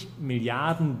 80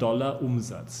 Milliarden Dollar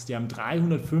Umsatz. Die haben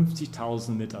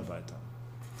 350.000 Mitarbeiter.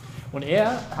 Und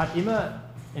er hat immer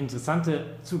interessanten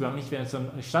Zugang. Nicht, wenn er zur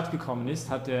Stadt gekommen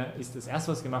ist, ist das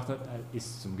erste, was er gemacht hat, er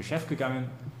ist zum Geschäft gegangen,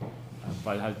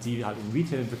 weil halt die halt im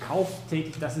Retail Verkauf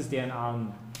tätig, das ist deren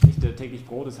nicht der tägliche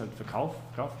Brot, ist halt Verkauf.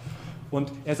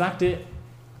 Und er sagte,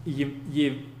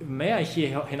 je mehr ich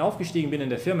hier hinaufgestiegen bin in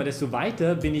der Firma, desto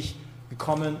weiter bin ich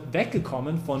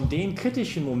weggekommen von dem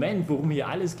kritischen Moment, worum hier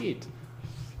alles geht.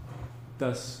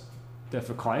 Dass der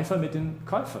Verkäufer mit dem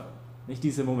Käufer, nicht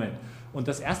dieser Moment. Und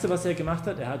das Erste, was er gemacht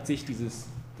hat, er hat sich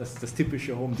das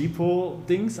typische Home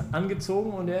Depot-Dings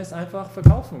angezogen und er ist einfach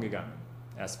verkaufen gegangen.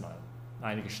 Erstmal,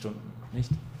 einige Stunden,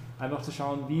 nicht? Einfach zu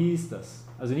schauen, wie ist das?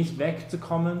 Also nicht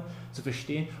wegzukommen, zu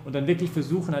verstehen und dann wirklich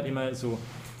versuchen, halt immer so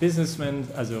Businessmen,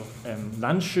 also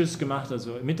Lunches gemacht,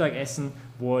 also Mittagessen,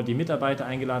 wo er die Mitarbeiter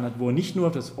eingeladen hat, wo er nicht nur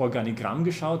auf das Organigramm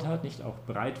geschaut hat, nicht auch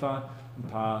bereit war, ein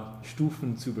paar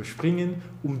Stufen zu überspringen,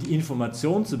 um die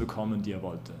Information zu bekommen, die er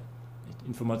wollte.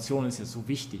 Information ist ja so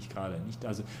wichtig gerade, nicht?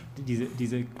 Also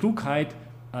diese Klugheit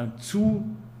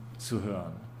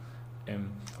zuzuhören.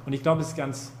 Und ich glaube, es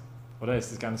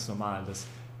ist ganz normal, dass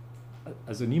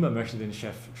also niemand möchte den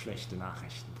Chef schlechte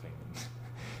Nachrichten bringen.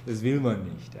 Das will man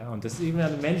nicht. Ja? Und das ist eben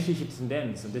eine menschliche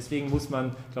Tendenz. Und deswegen muss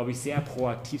man, glaube ich, sehr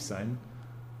proaktiv sein,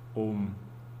 um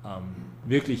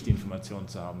wirklich die Information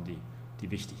zu haben, die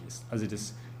wichtig ist. Also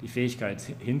die Fähigkeit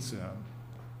hinzuhören.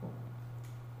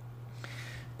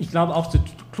 Ich glaube, auch zur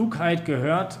Klugheit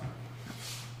gehört,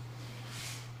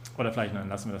 oder vielleicht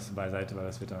lassen wir das beiseite, weil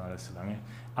das wird dann alles zu lange,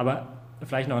 aber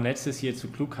vielleicht noch ein letztes hier zu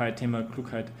Klugheit, Thema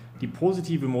Klugheit, die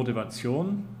positive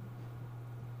Motivation.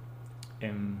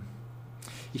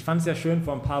 Ich fand es sehr schön,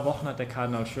 vor ein paar Wochen hat der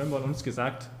Kardinal Schönborn uns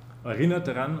gesagt, erinnert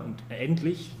daran und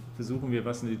endlich versuchen wir,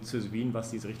 was in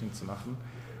diese Richtung zu machen.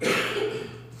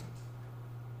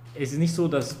 Es ist nicht so,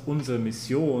 dass unsere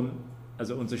Mission,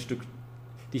 also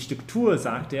die Struktur,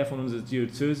 sagt er, von unserer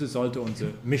Diözese sollte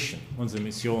unsere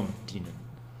Mission dienen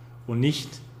und nicht,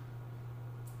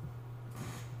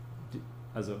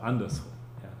 also andersrum.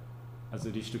 Ja. Also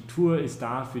die Struktur ist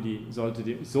sollte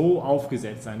so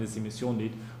aufgesetzt sein, dass die Mission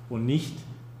dient und nicht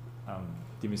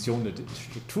die Mission der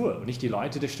Struktur und nicht die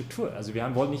Leute der Struktur. Also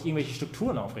wir wollen nicht irgendwelche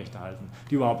Strukturen aufrechterhalten,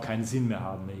 die überhaupt keinen Sinn mehr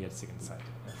haben in der jetzigen Zeit.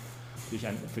 Ja.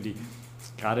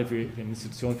 Gerade für die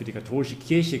Institution, für die katholische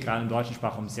Kirche, gerade im deutschen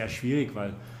Sprachraum sehr schwierig,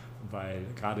 weil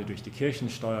gerade durch die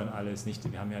Kirchensteuer und alles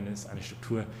wir haben ja eine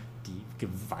Struktur, die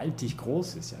gewaltig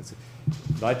groß ist. Also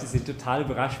Leute sind total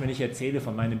überrascht, wenn ich erzähle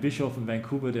von meinem Bischof in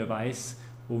Vancouver, der weiß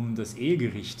um das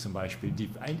Ehegericht zum Beispiel,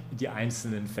 die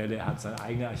einzelnen Fälle, er hat sein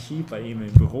eigenes Archiv bei ihm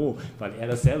im Büro, weil er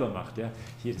das selber macht. Ja.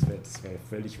 Hier, das wäre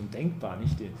völlig undenkbar,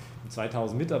 nicht?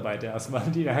 2000 Mitarbeiter erstmal,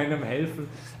 die einem helfen.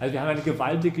 Also wir haben eine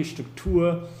gewaltige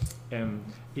Struktur.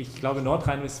 Ich glaube,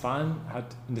 Nordrhein-Westfalen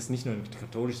hat, und das ist nicht nur ein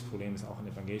katholisches Problem, das ist auch ein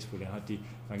evangelisches Problem, hat die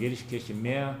evangelische Kirche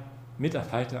mehr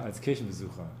Mitarbeiter als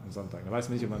Kirchenbesucher am Sonntag. Da weiß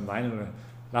man nicht, ob man weinen oder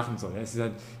lachen soll. Das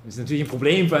ist natürlich ein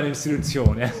Problem für eine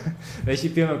Institution. Ja? Welche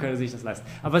Firma könnte sich das leisten?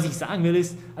 Aber was ich sagen will,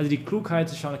 ist, also die Klugheit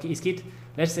zu schauen, okay, es geht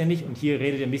letztendlich, und hier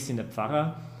redet ein bisschen der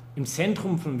Pfarrer, im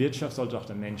Zentrum von Wirtschaft sollte auch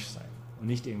der Mensch sein und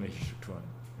nicht irgendwelche Strukturen.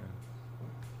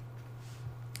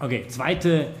 Ja. Okay,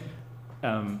 zweite,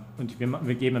 und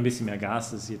wir geben ein bisschen mehr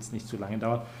Gas, dass es jetzt nicht zu lange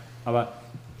dauert, aber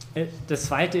das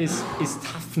zweite ist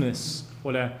Toughness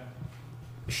oder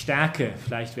Stärke,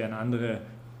 vielleicht wären andere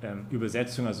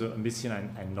Übersetzung, also ein bisschen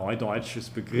ein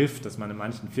neudeutsches Begriff, das man in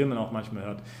manchen Firmen auch manchmal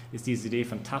hört, ist diese Idee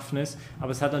von Toughness.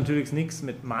 Aber es hat natürlich nichts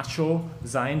mit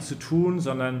Macho-Sein zu tun,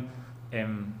 sondern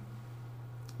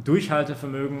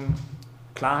Durchhaltevermögen,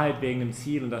 Klarheit wegen dem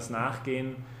Ziel und das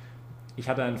Nachgehen. Ich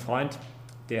hatte einen Freund,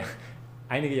 der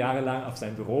einige Jahre lang auf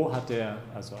sein Büro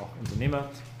also auch Unternehmer,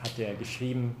 hat er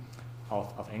geschrieben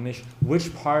auf Englisch,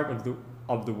 which part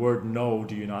of the word no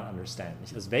do you not understand?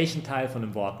 Also welchen Teil von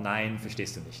dem Wort Nein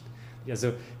verstehst du nicht?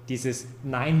 Also dieses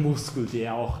Nein-Muskel,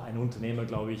 der auch ein Unternehmer,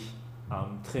 glaube ich,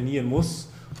 trainieren muss,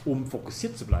 um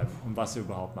fokussiert zu bleiben, um was er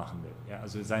überhaupt machen will. Ja,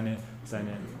 also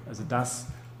also das,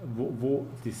 wo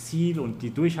das Ziel und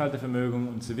die Durchhaltevermögen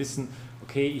und zu wissen,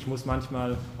 okay, ich muss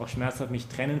manchmal auch schmerzhaft mich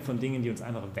trennen von Dingen, die uns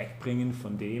einfach wegbringen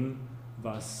von dem,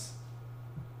 was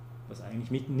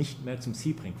eigentlich nicht mehr zum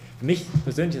Ziel bringt. Für mich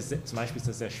persönlich zum Beispiel ist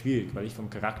das sehr schwierig, weil ich vom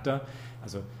Charakter,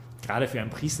 also gerade für einen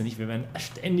Priester nicht, wir werden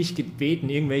ständig gebeten,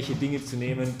 irgendwelche Dinge zu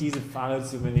nehmen, diese Pfarre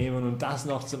zu übernehmen und das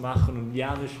noch zu machen und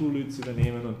ja, eine Schule zu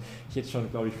übernehmen und ich hätte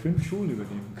schon, glaube ich, 5 Schulen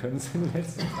übernehmen können in den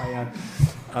letzten 3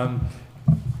 Jahren.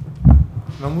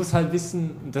 Man muss halt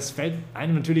wissen, das fällt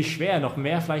einem natürlich schwer, noch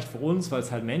mehr vielleicht für uns, weil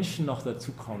es halt Menschen noch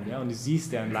dazukommen, ja, und du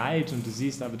siehst deren Leid und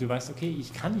aber du weißt, okay,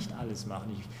 ich kann nicht alles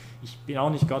machen, ich bin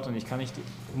auch nicht Gott und ich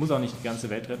muss auch nicht die ganze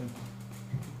Welt retten.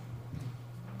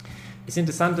 ist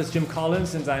interessant, dass Jim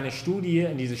Collins in seiner Studie,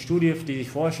 in dieser Studie, die ich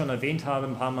vorher schon erwähnt habe,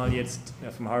 ein paar Mal jetzt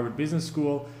vom Harvard Business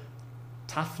School,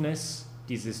 Toughness,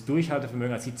 dieses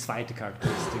Durchhaltevermögen als die zweite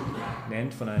Charakteristik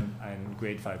nennt von einem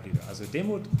Grade 5 Leader. Also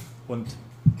Demut und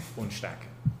Stärke.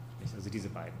 Also diese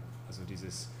beiden. Also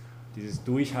dieses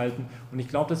Durchhalten. Und ich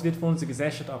glaube, das wird für unsere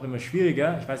Gesellschaft auch immer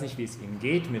schwieriger. Ich weiß nicht, wie es Ihnen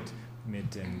geht mit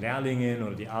den Lehrlingen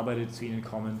oder die Arbeiter, die zu Ihnen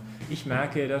kommen. Ich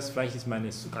merke das, vielleicht ist meine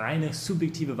reine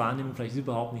subjektive Wahrnehmung, vielleicht ist es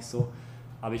überhaupt nicht so,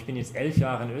 aber ich bin jetzt 11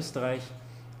 Jahre in Österreich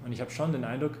und ich habe schon den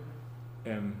Eindruck,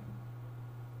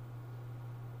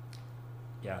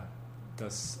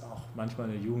 dass auch manchmal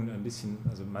in der Jugend ein bisschen,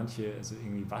 also manche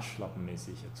irgendwie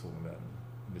waschlappenmäßig erzogen werden.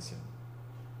 Ein bisschen.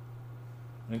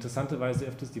 Und interessanterweise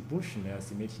öfters die Burschen mehr als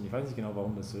die Mädchen. Ich weiß nicht genau,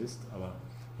 warum das so ist, aber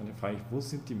dann frage ich, wo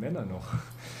sind die Männer noch?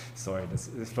 Sorry,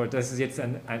 das ist jetzt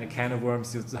eine Can of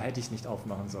Worms, so hätte ich nicht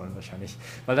aufmachen sollen wahrscheinlich.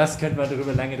 Weil das könnte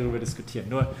man lange darüber diskutieren.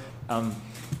 Nur,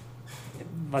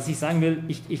 was ich sagen will,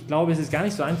 ich glaube, es ist gar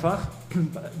nicht so einfach.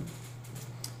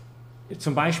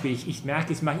 Zum Beispiel, ich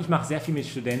merke, ich mache sehr viel mit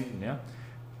Studenten. Ja?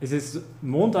 Es ist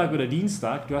Montag oder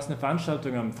Dienstag, du hast eine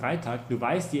Veranstaltung am Freitag, du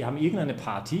weißt, die haben irgendeine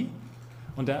Party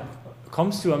und da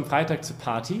kommst du am Freitag zur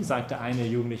Party, sagt der eine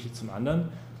Jugendliche zum anderen,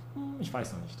 ich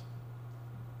weiß noch nicht.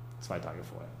 2 Tage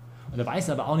vorher. Und er weiß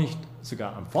aber auch nicht,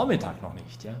 sogar am Vormittag noch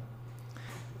nicht. Ja?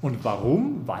 Und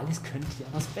warum? Weil es könnte ja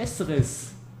was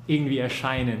Besseres irgendwie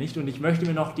erscheinen. Nicht? Und ich möchte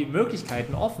mir noch die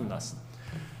Möglichkeiten offen lassen.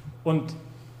 Und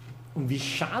wie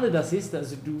schade das ist,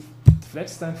 also du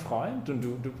verletzt deinen Freund und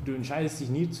du entscheidest dich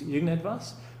nie zu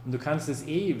irgendetwas und du kannst es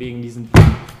wegen diesen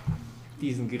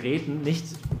Geräten nicht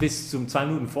bis zum 2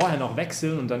 Minuten vorher noch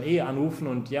wechseln und dann anrufen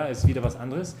und ja, ist wieder was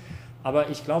anderes.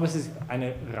 Aber ich glaube, es ist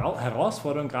eine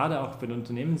Herausforderung, gerade auch für die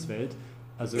Unternehmenswelt,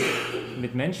 also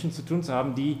mit Menschen zu tun zu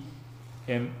haben, die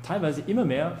teilweise immer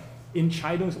mehr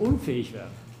entscheidungsunfähig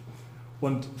werden.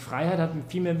 Und Freiheit hat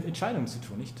viel mehr mit Entscheidungen zu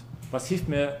tun, nicht? Was hilft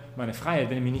mir meine Freiheit,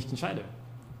 wenn ich mich nicht entscheide?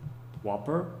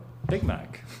 Whopper, Big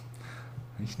Mac.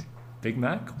 Nicht? Big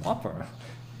Mac, Whopper.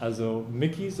 Also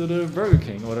Mickey's oder Burger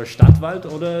King oder Stadtwald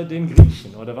oder den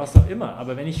Griechen oder was auch immer.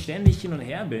 Aber wenn ich ständig hin und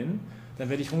her bin, dann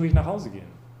werde ich hungrig nach Hause gehen.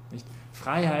 Nicht?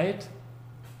 Freiheit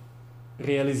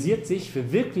realisiert sich,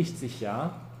 verwirklicht sich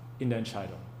ja in der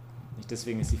Entscheidung. Nicht?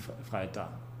 Deswegen ist die Freiheit da.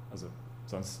 Also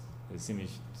sonst ist es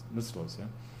ziemlich nutzlos. Ja?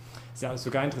 Es ist ja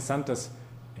sogar interessant, dass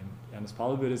Johannes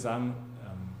Paul würde sagen,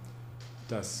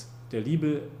 dass der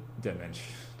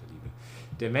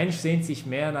Mensch sehnt sich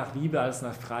mehr nach Liebe als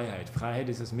nach Freiheit. Freiheit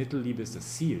ist das Mittel, Liebe ist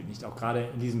das Ziel. Nicht auch gerade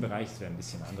in diesem Bereich, das wäre ein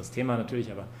bisschen ein anderes Thema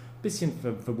natürlich, aber ein bisschen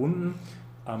verbunden.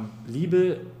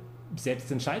 Liebe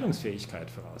setzt Entscheidungsfähigkeit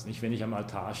voraus. Nicht, wenn ich am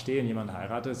Altar stehe und jemanden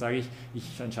heirate, sage ich,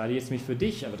 ich entscheide jetzt mich für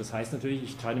dich, aber das heißt natürlich,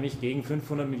 ich entscheide mich gegen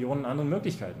 500 Millionen andere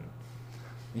Möglichkeiten.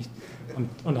 Nicht?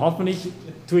 Und hoffentlich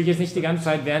tue ich jetzt nicht die ganze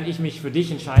Zeit, während ich mich für dich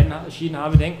entschieden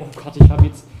habe, denke, oh Gott, ich habe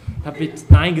jetzt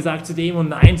Nein gesagt zu dem und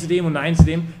Nein zu dem und Nein zu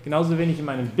dem. Genauso, wenn ich in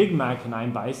meinen Big Mac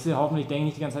hineinbeiße, hoffentlich denke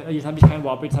ich die ganze Zeit, jetzt habe ich keinen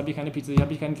Whopper, jetzt habe ich keine Pizza, jetzt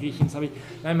habe ich keinen Griechen, jetzt habe ich...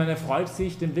 Nein, man erfreut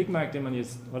sich den Big Mac, den man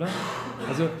jetzt, oder?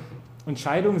 Also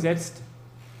Entscheidung setzt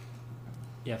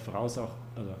voraus auch,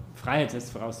 also Freiheit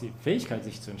setzt voraus die Fähigkeit,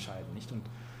 sich zu entscheiden, nicht? Und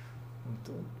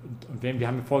wir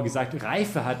haben vorher gesagt,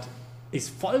 Reife ist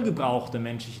Vollgebrauch der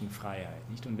menschlichen Freiheit,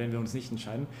 nicht? Und wenn wir uns nicht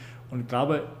entscheiden, und ich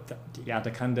glaube, da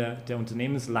kann der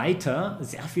Unternehmensleiter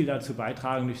sehr viel dazu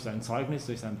beitragen, durch sein Zeugnis,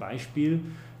 durch sein Beispiel,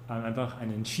 einfach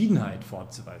eine Entschiedenheit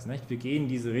vorzuweisen, nicht? Wir gehen in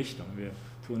diese Richtung, wir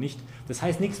tun nicht, das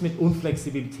heißt nichts mit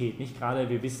Unflexibilität, nicht? Gerade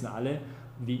wir wissen alle,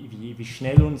 wie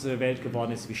schnell unsere Welt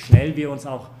geworden ist, wie schnell wir uns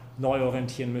auch neu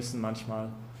orientieren müssen manchmal,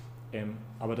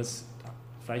 aber das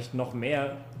vielleicht noch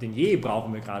mehr denn je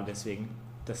brauchen wir gerade deswegen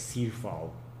das Ziel vor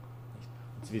Augen.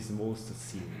 Zu wissen, wo ist das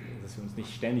Ziel, dass wir uns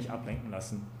nicht ständig ablenken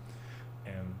lassen,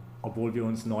 obwohl wir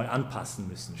uns neu anpassen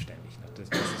müssen ständig.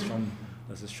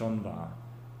 Das ist schon wahr.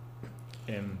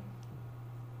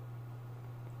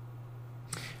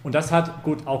 Und das hat,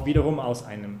 gut, auch wiederum aus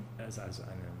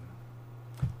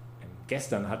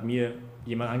gestern hat mir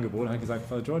jemand angeboten, hat gesagt,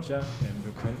 Frau George, ja,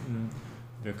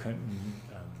 wir könnten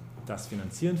das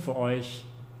finanzieren für euch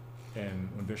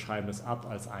und wir schreiben das ab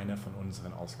als eine von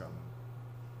unseren Ausgaben.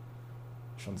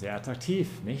 Schon sehr attraktiv,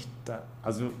 nicht?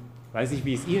 Also weiß ich,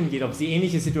 wie es Ihnen geht, ob Sie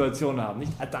ähnliche Situationen haben.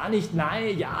 Nicht? Da nicht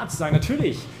Nein, Ja zu sagen,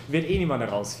 natürlich wird niemand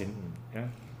herausfinden. Ja?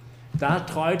 Da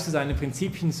treu zu seinen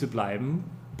Prinzipien zu bleiben,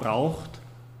 braucht,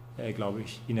 glaube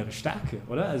ich, innere Stärke,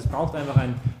 oder? Also es braucht einfach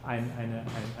ein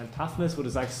Toughness, wo du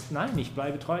sagst, nein, ich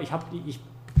bleibe treu. Ich habe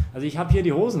hier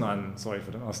die Hosen an, sorry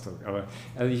für den Ausdruck, aber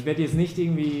also ich werde jetzt nicht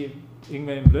irgendwie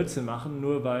irgendwelchen Blödsinn machen,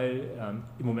 nur weil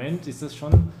im Moment ist das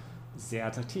schon sehr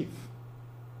attraktiv,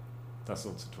 das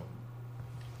so zu tun.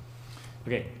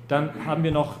 Okay, dann haben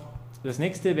wir noch das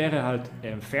nächste wäre halt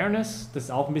Fairness. Das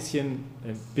ist auch ein bisschen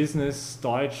Business,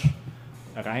 Deutsch,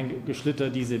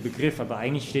 reingeschlittert, dieser Begriff, aber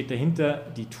eigentlich steht dahinter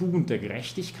die Tugend der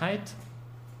Gerechtigkeit,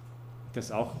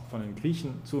 das auch von den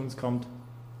Griechen zu uns kommt.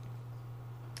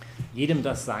 Jedem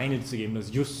das Seine zu geben,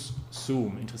 das Jus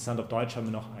Sum. Interessant, auf Deutsch haben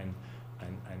wir noch einen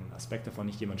Aspekt davon,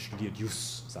 nicht jemand studiert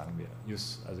Jus, sagen wir.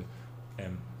 Jus, also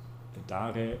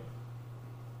dare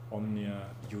omnia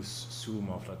Jus Sum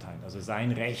auf Latein, also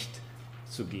sein Recht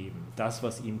zu geben, das,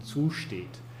 was ihm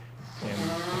zusteht.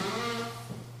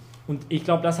 Und ich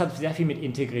glaube, das hat sehr viel mit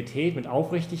Integrität, mit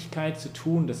Aufrichtigkeit zu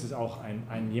tun. Das ist auch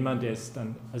jemand, der ist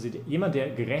dann, also jemand, der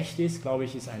gerecht ist, glaube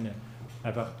ich, ist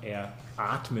er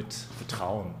atmet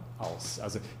Vertrauen aus.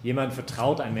 Also jemand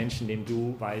vertraut einem Menschen, dem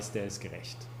du weißt, der ist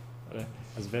gerecht. Oder?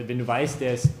 Also wenn du weißt,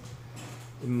 der ist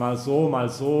mal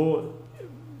so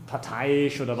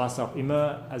parteiisch oder was auch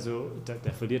immer, also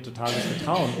der verliert total das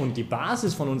Vertrauen. Und die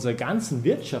Basis von unserer ganzen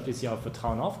Wirtschaft ist ja auf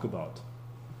Vertrauen aufgebaut.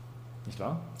 Nicht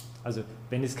wahr? Also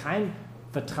wenn es kein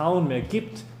Vertrauen mehr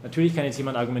gibt, natürlich kann jetzt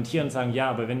jemand argumentieren und sagen, ja,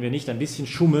 aber wenn wir nicht ein bisschen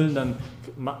schummeln, dann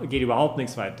geht überhaupt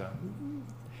nichts weiter.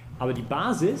 Aber die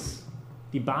Basis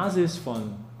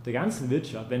von der ganzen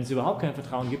Wirtschaft, wenn es überhaupt kein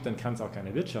Vertrauen gibt, dann kann es auch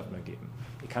keine Wirtschaft mehr geben.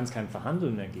 Dann kann es kein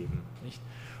Verhandeln mehr geben. Nicht?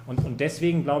 Und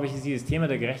deswegen, glaube ich, ist dieses Thema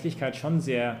der Gerechtigkeit schon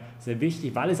sehr, sehr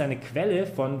wichtig, weil es eine Quelle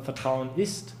von Vertrauen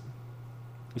ist.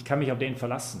 Ich kann mich auf den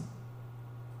verlassen.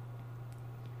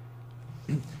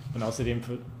 Und außerdem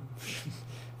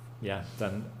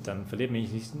dann verliert man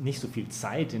nicht so viel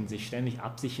Zeit, in sich ständig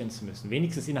absichern zu müssen.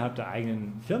 Wenigstens innerhalb der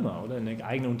eigenen Firma oder in einem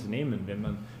eigenen Unternehmen, wenn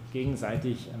man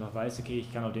gegenseitig einfach weiß, okay,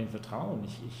 ich kann auf den vertrauen,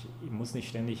 ich muss nicht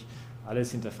ständig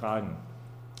alles hinterfragen.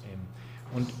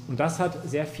 Und das hat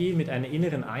sehr viel mit einer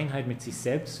inneren Einheit mit sich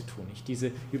selbst zu tun.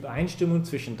 Diese Übereinstimmung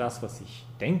zwischen das, was ich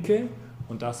denke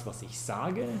und das, was ich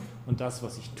sage und das,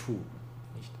 was ich tue.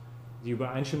 Die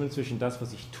Übereinstimmung zwischen das,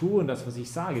 was ich tue und das, was ich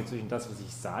sage, zwischen das, was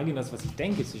ich sage und das, was ich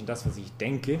denke, zwischen das, was ich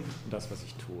denke und das, was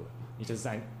ich tue. Das ist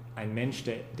ein Mensch,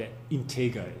 der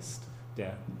integer ist,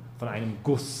 der von einem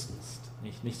Guss ist,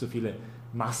 nicht so viele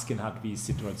Masken hat, wie es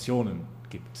Situationen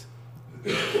gibt.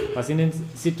 Was in den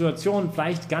Situationen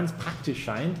vielleicht ganz praktisch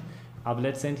scheint, aber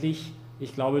letztendlich,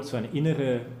 ich glaube, zu einer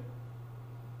inneren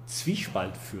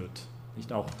Zwiespalt führt,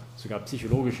 nicht auch sogar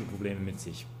psychologische Probleme mit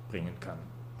sich bringen kann.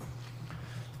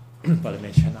 Weil der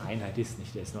Mensch eine Einheit ist,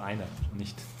 nicht, der ist nur einer.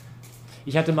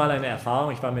 Ich hatte mal eine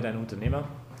Erfahrung, ich war mit einem Unternehmer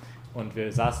und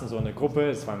wir saßen so in einer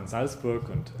Gruppe, es war in Salzburg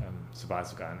und es war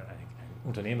sogar eine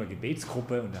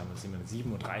Unternehmergebetsgruppe und wir haben uns immer 7:30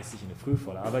 Uhr in der Früh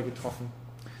vor der Arbeit getroffen.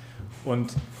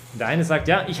 Und der eine sagt,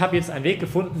 ja, ich habe jetzt einen Weg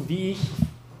gefunden, wie ich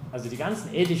also die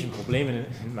ganzen ethischen Probleme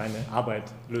in meiner Arbeit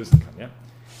lösen kann. Ja?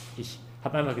 Ich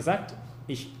habe einfach gesagt,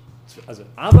 also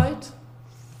Arbeit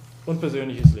und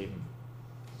persönliches Leben.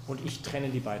 Und ich trenne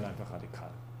die beiden einfach radikal.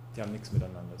 Die haben nichts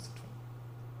miteinander zu tun.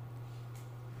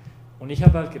 Und ich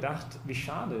habe halt gedacht, wie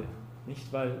schade,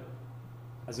 nicht? Weil,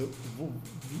 also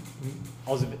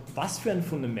was für ein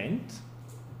Fundament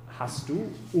hast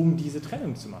du, um diese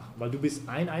Trennung zu machen? Weil du bist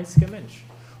ein einziger Mensch.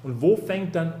 Und wo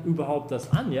fängt dann überhaupt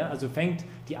das an? Ja? Also fängt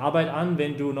die Arbeit an,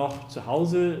 wenn du noch zu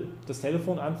Hause das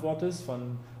Telefon antwortest von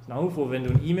einem Anruf, oder wenn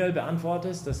du ein E-Mail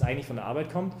beantwortest, das eigentlich von der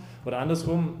Arbeit kommt, oder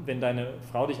andersrum, wenn deine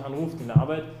Frau dich anruft in der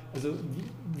Arbeit, also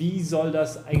wie soll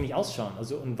das eigentlich ausschauen?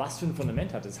 Also und was für ein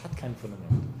Fundament hat es? Es hat kein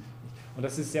Fundament. Und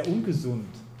das ist sehr ungesund,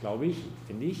 glaube ich,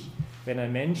 finde ich, wenn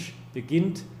ein Mensch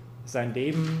beginnt, sein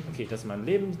Leben, okay, das ist mein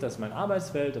Leben, das ist meine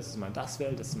Arbeitswelt, das ist mein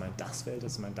Das-Welt, das ist mein Das-Welt,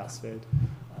 das ist mein Das-Welt.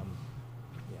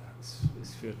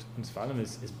 Es führt uns vor allem,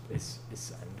 es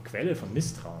ist eine Quelle von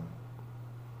Misstrauen.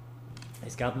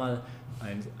 Es gab mal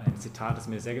ein Zitat, das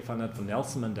mir sehr gefallen hat, von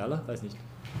Nelson Mandela, ich weiß nicht,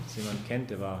 ob es jemand kennt,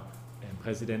 der war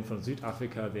Präsident von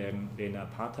Südafrika während der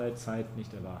Apartheid-Zeit,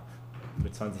 er war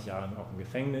mit 20 Jahren auch im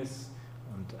Gefängnis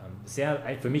und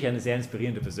für mich eine sehr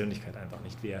inspirierende Persönlichkeit einfach,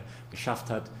 nicht, wie er geschafft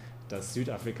hat, dass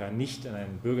Südafrika nicht in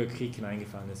einen Bürgerkrieg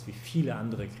hineingefallen ist, wie viele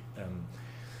andere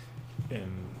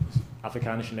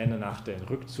afrikanische Länder nach dem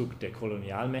Rückzug der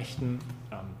Kolonialmächten,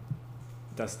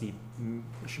 dass die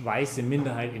weiße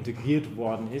Minderheit integriert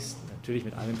worden ist, natürlich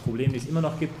mit allen Problemen, die es immer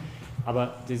noch gibt,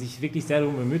 aber der sich wirklich sehr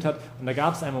darum bemüht hat. Und da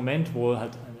gab es einen Moment, wo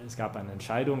es gab eine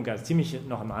Entscheidung, ziemlich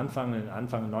noch am Anfang, in den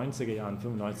Anfang der 90er Jahren,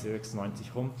 95,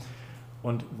 96 rum,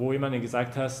 und wo jemand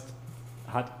gesagt hat,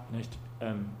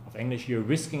 auf Englisch, you're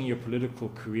risking your political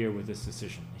career with this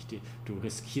decision. Du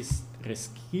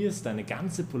riskierst deine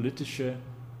ganze politische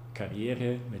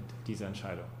Karriere mit dieser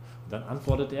Entscheidung. Und dann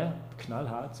antwortet er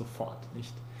knallhart sofort,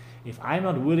 nicht? If I'm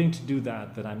not willing to do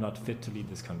that, then I'm not fit to lead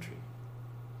this country.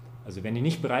 Also wenn ich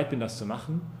nicht bereit bin, das zu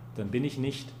machen, dann bin ich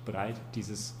nicht bereit,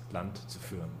 dieses Land zu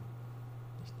führen.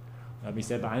 Er hat mich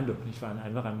sehr beeindruckt. Ich war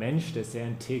einfach ein Mensch, der sehr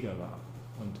integer war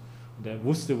und der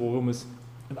wusste, worum es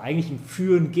eigentlich im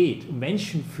Führen geht, um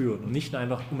Menschen führen und nicht nur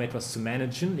einfach um etwas zu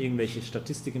managen, irgendwelche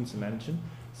Statistiken zu managen,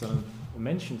 sondern um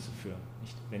Menschen zu führen,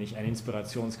 nicht, wenn ich eine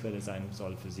Inspirationsquelle sein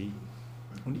soll für sie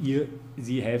und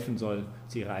sie helfen soll,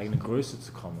 zu ihrer eigenen Größe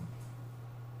zu kommen.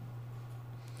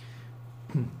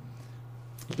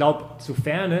 Ich glaube, zu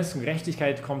Fairness und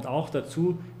Gerechtigkeit kommt auch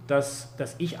dazu,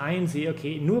 dass ich einsehe,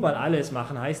 okay, nur weil alle es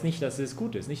machen, heißt nicht, dass es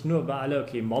gut ist. Nicht nur weil alle,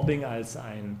 okay, Mobbing als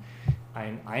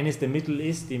eines der Mittel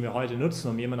ist, den wir heute nutzen,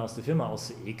 um jemanden aus der Firma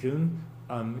auszuekeln,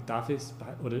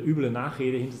 oder üble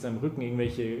Nachrede hinter seinem Rücken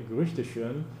irgendwelche Gerüchte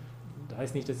schüren, das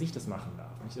heißt nicht, dass ich das machen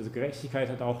darf. Nicht? Also Gerechtigkeit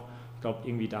hat auch, ich glaube,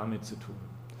 irgendwie damit zu tun.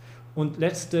 Und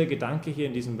letzter Gedanke hier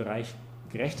in diesem Bereich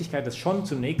Gerechtigkeit, das schon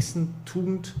zur nächsten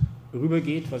Tugend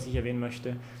rübergeht, was ich erwähnen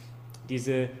möchte,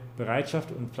 diese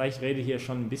Bereitschaft, und vielleicht rede ich hier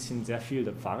schon ein bisschen sehr viel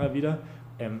der Pfarrer wieder,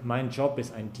 mein Job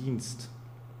ist ein Dienst.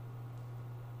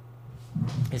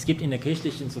 Es gibt in der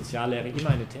kirchlichen Soziallehre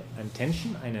immer eine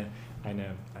Tension, eine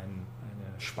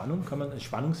Spannung, ein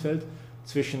Spannungsfeld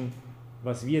zwischen,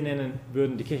 was wir nennen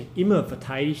würden, die Kirche immer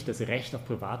verteidigt das Recht auf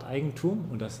Privateigentum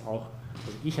und das auch,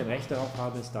 also ich ein Recht darauf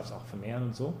habe, es darf es auch vermehren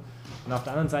und so. Und auf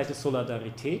der anderen Seite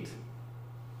Solidarität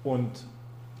und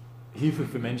Hilfe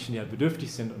für Menschen, die halt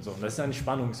bedürftig sind und so. Und das ist ein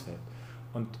Spannungsfeld.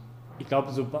 Und ich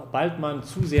glaube, sobald man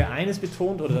zu sehr eines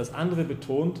betont oder das andere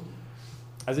betont,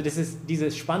 also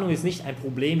diese Spannung ist nicht ein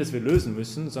Problem, das wir lösen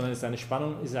müssen, sondern eine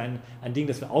Spannung ist ein Ding,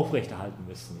 das wir aufrechterhalten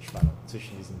müssen, die Spannung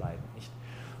zwischen diesen beiden. Nicht?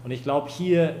 Und ich glaube,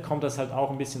 hier kommt das halt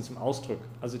auch ein bisschen zum Ausdruck.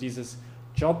 Also dieses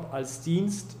Job als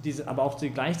Dienst, aber auch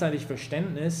gleichzeitig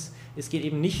Verständnis, es geht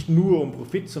eben nicht nur um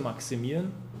Profit zu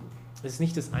maximieren, das ist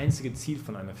nicht das einzige Ziel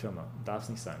von einer Firma, darf es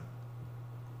nicht sein.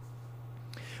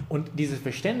 Und dieses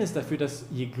Verständnis dafür, dass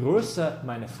je größer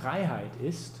meine Freiheit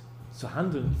ist, zu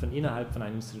handeln von innerhalb von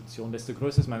einer Institution, desto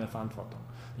größer ist meine Verantwortung.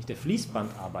 Nicht der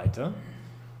Fließbandarbeiter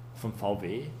vom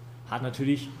VW hat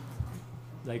natürlich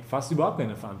fast überhaupt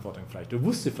keine Verantwortung vielleicht. Der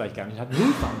wusste vielleicht gar nicht, hat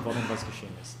null Verantwortung, was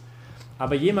geschehen ist.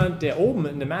 Aber jemand, der oben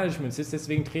in der Management sitzt,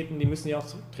 deswegen müssen die auch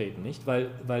zurücktreten, nicht?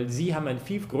 Weil sie haben eine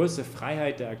viel größere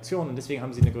Freiheit der Aktion und deswegen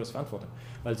haben sie eine größere Verantwortung.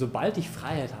 Weil sobald ich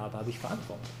Freiheit habe, habe ich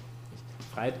Verantwortung. Nicht?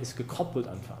 Freiheit ist gekoppelt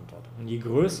an Verantwortung. Und je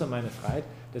größer meine Freiheit,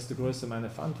 desto größer meine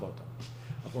Verantwortung.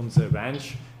 Auf unserer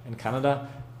Ranch in Kanada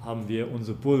haben wir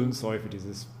unsere Bullen, sorry für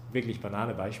dieses wirklich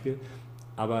banale Beispiel,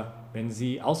 aber wenn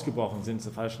sie ausgebrochen sind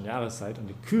zur falschen Jahreszeit und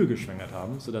die Kühe geschwängert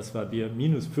haben, sodass wir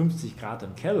minus 50 Grad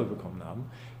im Keller bekommen haben,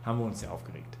 haben wir uns sehr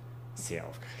aufgeregt. Sehr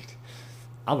aufgeregt.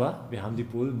 Aber wir haben die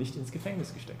Bullen nicht ins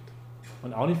Gefängnis gesteckt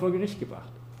und auch nicht vor Gericht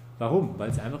gebracht. Warum?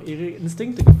 Weil sie einfach ihre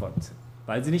Instinkte gefolgt sind.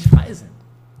 Weil sie nicht frei sind.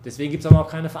 Deswegen gibt es aber auch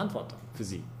keine Verantwortung für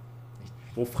sie. Nicht?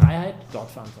 Wo Freiheit,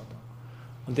 dort Verantwortung.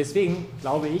 Und deswegen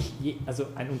glaube ich, also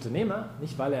ein Unternehmer,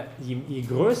 nicht, weil je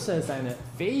größer seine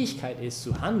Fähigkeit ist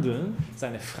zu handeln,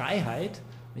 seine Freiheit,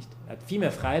 nicht, er hat viel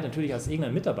mehr Freiheit natürlich als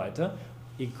irgendein Mitarbeiter,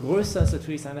 je größer ist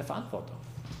natürlich seine Verantwortung,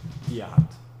 die er hat.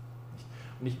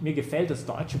 Und mir gefällt das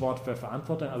deutsche Wort für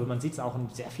Verantwortung, aber man sieht es auch in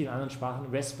sehr vielen anderen Sprachen,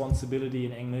 Responsibility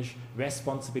in Englisch,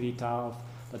 Responsabilità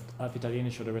auf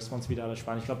Italienisch oder Responsabilità auf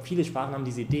Spanisch. Ich glaube, viele Sprachen haben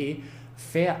diese Idee,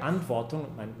 Verantwortung,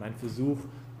 mein Versuch,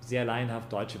 sehr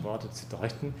laienhaft deutsche Worte zu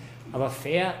deuten, aber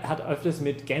fair hat öfters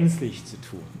mit gänzlich zu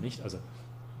tun, nicht? Also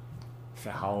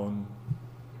verhauen,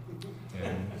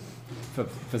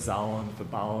 versauen,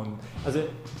 verbauen, also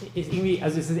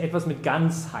es ist etwas mit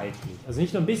ganzheitlich, also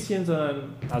nicht nur ein bisschen,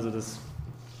 sondern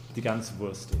die ganze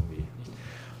Wurst irgendwie. Nicht?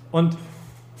 Und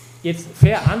jetzt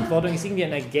Verantwortung ist irgendwie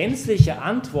eine gänzliche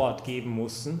Antwort geben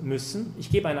müssen.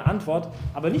 Ich gebe eine Antwort,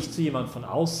 aber nicht zu jemand von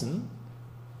außen,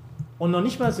 und noch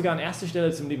nicht mal sogar an erster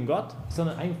Stelle zum lieben Gott,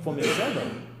 sondern eigentlich vor mir selber.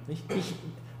 Nicht?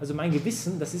 Also mein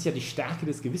Gewissen, das ist ja die Stärke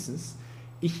des Gewissens,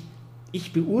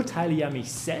 ich beurteile ja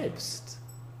mich selbst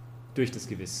durch das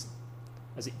Gewissen.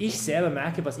 Also ich selber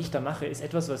merke, was ich da mache, ist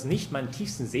etwas, was nicht meinen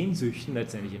tiefsten Sehnsüchten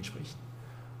letztendlich entspricht.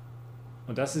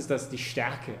 Und das ist die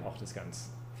Stärke auch des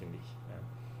Ganzen, finde ich.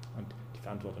 Ja. Und die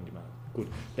Verantwortung, die man hat. Gut,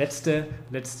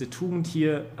 letzte Tugend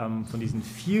hier von diesem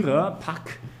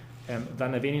Vierer-Pack.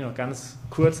 Dann erwähne ich noch ganz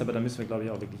kurz, aber da müssen wir, glaube ich,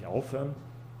 auch wirklich aufhören,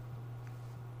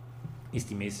 ist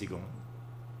die Mäßigung.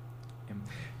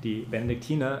 Die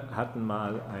Benediktiner hatten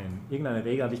mal irgendeine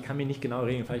Regel, aber ich kann mich nicht genau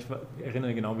erinnern, vielleicht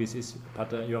erinnere genau, wie es ist,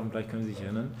 Pater Jochen, vielleicht können Sie sich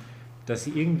erinnern, dass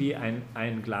sie irgendwie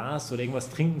ein Glas oder irgendwas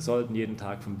trinken sollten jeden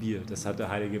Tag vom Bier. Das hat der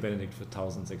heilige Benedikt für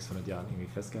 1600 Jahren irgendwie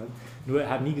festgehalten. Nur er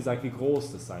hat nie gesagt, wie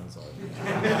groß das sein soll.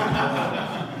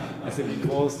 Also wie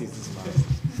groß dieses Maß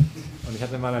ist. Und ich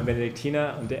hatte mal einen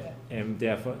Benediktiner, und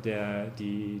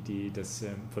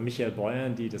von Michael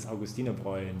Beuern, die das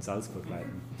Augustinerbräu in Salzburg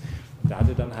leiten. Und der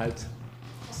hatte dann halt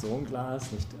so ein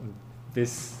Glas, nicht? Und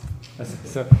bis, also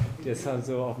so, der ist halt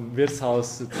so auf dem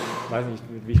Wirtshaus, weiß nicht,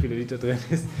 wie viele Liter drin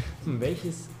ist.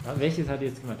 Welches hat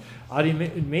jetzt gemeint? Aber die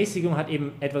Mäßigung hat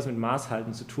eben etwas mit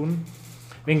Maßhalten zu tun.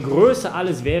 Wenn Größe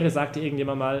alles wäre, sagte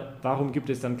irgendjemand mal, warum gibt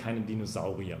es dann keine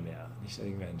Dinosaurier mehr? Nicht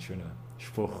irgendwie ein schöner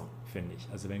Spruch, finde ich.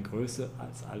 Also wenn Größe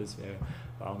als alles wäre,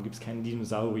 warum gibt es keine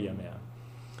Dinosaurier mehr?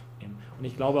 Und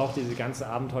ich glaube auch, diese ganze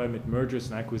Abenteuer mit Mergers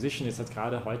und Acquisition ist halt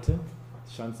gerade heute,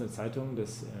 es stand in der Zeitung,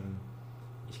 dass,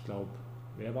 ich glaube,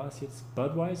 wer war es jetzt?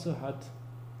 Budweiser hat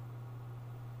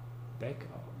Beck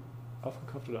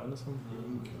aufgekauft oder andersrum?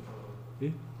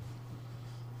 Wie?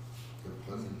 Der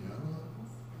Brasilianer,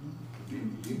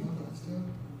 den Ehemann heißt der,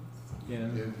 Ja.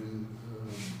 der will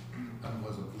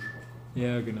Anhäuser-Busch aufkaufen.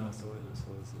 Ja, genau, so ist es.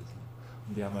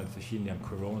 Und die haben halt verschiedene, die haben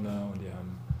Corona und die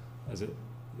haben, also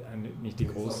nicht die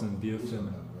großen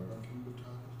Bierfirmen.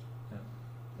 Ja.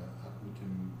 Der hat mit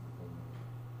dem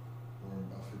Warren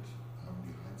Buffett haben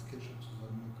die Heinz Ketchup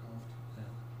zusammen gekauft.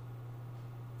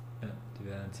 Ja, die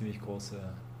wären eine ziemlich große.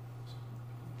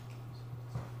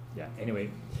 Ja, anyway.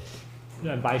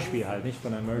 Nur ein Beispiel halt, nicht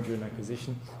von einer Merger and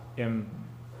Acquisition.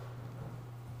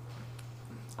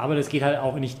 Aber das geht halt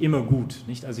auch nicht immer gut,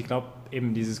 nicht? Also ich glaube,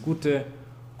 eben dieses gute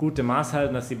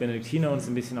Maßhalten, das die Benediktiner uns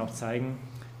ein bisschen auch zeigen,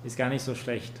 ist gar nicht so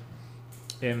schlecht.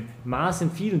 Maß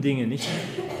in vielen Dingen, nicht?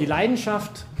 Die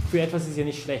Leidenschaft für etwas ist ja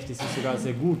nicht schlecht, es ist sogar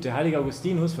sehr gut. Der heilige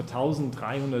Augustinus vor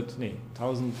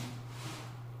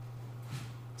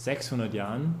 1600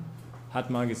 Jahren hat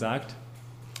mal gesagt,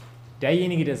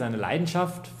 derjenige, der seine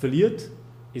Leidenschaft verliert,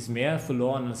 ist mehr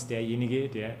verloren als derjenige,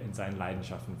 der in seinen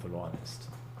Leidenschaften verloren ist.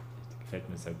 Das gefällt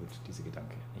mir sehr gut, dieser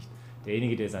Gedanke. Nicht?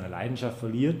 Derjenige, der seine Leidenschaft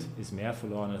verliert, ist mehr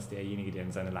verloren als derjenige, der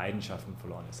in seine Leidenschaften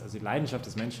verloren ist. Also die Leidenschaft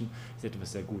des Menschen ist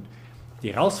etwas sehr gut.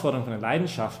 Die Herausforderung von der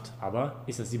Leidenschaft aber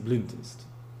ist, dass sie blind ist.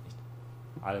 Nicht?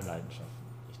 Alle Leidenschaften.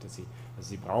 Nicht, dass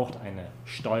sie braucht eine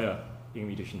Steuer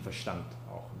irgendwie durch den Verstand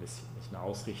auch ein bisschen, nicht eine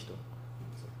Ausrichtung.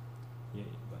 So. Hier,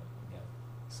 ja,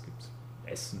 es gibt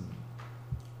Essen,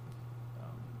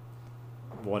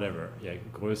 whatever, ja,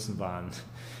 Größenwahn.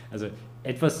 Also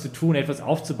etwas zu tun, etwas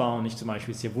aufzubauen, nicht zum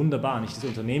Beispiel, ist ja wunderbar, nicht das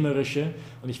Unternehmerische.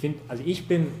 Und ich finde, ich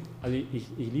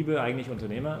liebe eigentlich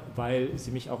Unternehmer, weil sie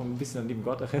mich auch ein bisschen an lieben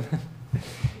Gott erinnern.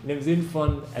 In dem Sinn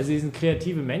von, also sie sind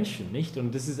kreative Menschen, nicht?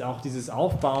 Und das ist auch dieses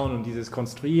Aufbauen und dieses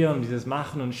Konstruieren, dieses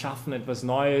Machen und Schaffen, etwas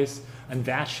Neues, einen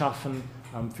Wert schaffen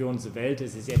für unsere Welt.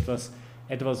 Es ist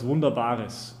etwas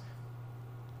Wunderbares.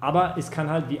 Aber es kann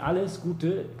halt, wie alles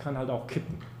Gute, kann halt auch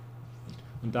kippen.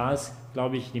 Und da ist,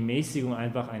 glaube ich, die Mäßigung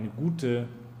einfach eine gute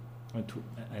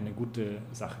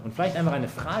Sache. Und vielleicht einfach eine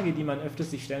Frage, die man öfters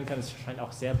sich stellen kann, es scheint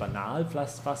auch sehr banal,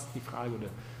 fast die Frage, oder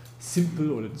simpel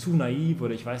oder zu naiv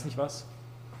oder ich weiß nicht was.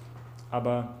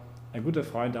 Aber ein guter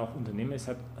Freund, der auch Unternehmer ist,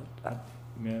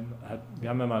 wir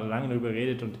haben ja mal lange darüber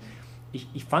geredet und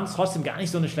ich fand es trotzdem gar nicht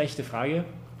so eine schlechte Frage.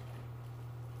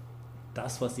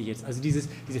 Das, was ich jetzt, also diese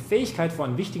Fähigkeit vor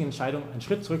einer wichtigen Entscheidung, einen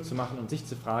Schritt zurück zu machen und sich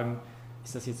zu fragen,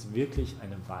 ist das jetzt wirklich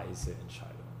eine weise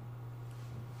Entscheidung?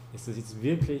 Ist das jetzt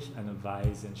wirklich eine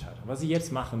weise Entscheidung? Was ich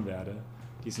jetzt machen werde,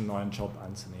 diesen neuen Job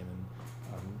anzunehmen,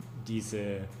 ich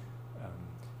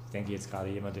denke jetzt gerade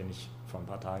jemand, den ich vor ein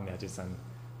paar Tagen, der hat jetzt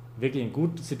wirklich einen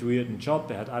gut situierten Job,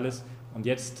 der hat alles und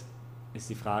jetzt ist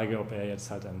die Frage, ob er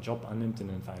jetzt halt einen Job annimmt in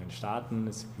den Vereinigten Staaten.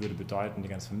 Es würde bedeuten, die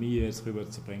ganze Familie jetzt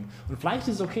rüberzubringen. Und vielleicht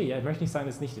ist es okay, ja, ich möchte nicht sagen,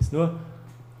 dass es nicht ist, nur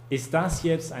ist das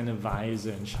jetzt eine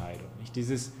weise Entscheidung? Nicht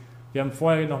wir haben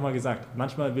vorher nochmal gesagt,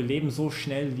 manchmal wir leben so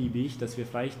schnellliebig, dass wir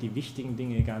vielleicht die wichtigen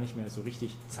Dinge gar nicht mehr so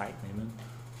richtig Zeit nehmen,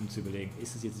 um zu überlegen,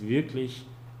 ist es jetzt wirklich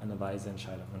eine weise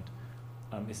Entscheidung?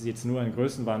 Und ist es jetzt nur ein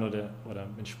Größenwahn oder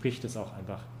entspricht es auch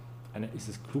einfach, ist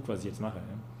es klug, was ich jetzt mache?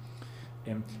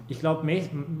 Ja? Ich glaube,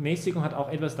 Mäßigung hat auch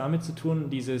etwas damit zu tun,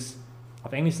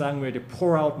 auf Englisch sagen wir, to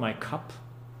pour out my cup,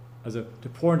 also to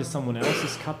pour into someone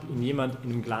else's cup, in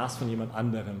einem Glas von jemand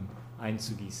anderem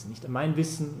einzugießen. Nicht mein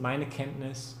Wissen, meine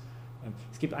Kenntnis.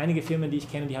 Es gibt einige Firmen, die ich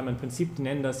kenne, die haben ein Prinzip, die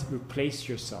nennen das Replace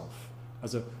Yourself.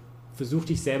 Also versuch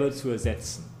dich selber zu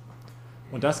ersetzen.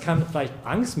 Und das kann vielleicht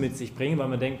Angst mit sich bringen, weil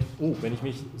man denkt, oh, wenn ich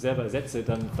mich selber ersetze,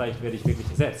 dann vielleicht werde ich wirklich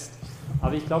ersetzt.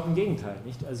 Aber ich glaube im Gegenteil.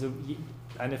 Nicht? Also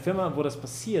eine Firma, wo das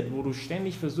passiert, wo du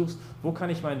ständig versuchst, wo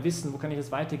kann ich mein Wissen, wo kann ich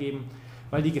es weitergeben,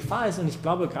 weil die Gefahr ist, und ich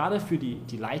glaube gerade für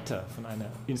die Leiter von einer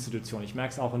Institution, ich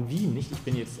merke es auch in Wien, nicht? Ich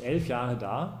bin jetzt 11 Jahre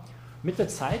da, mit der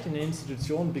Zeit in der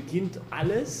Institution beginnt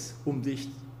alles, um dich,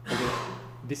 also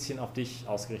ein bisschen auf dich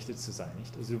ausgerichtet zu sein.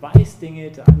 Nicht? Also du weißt Dinge,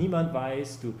 die niemand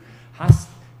weiß, du hast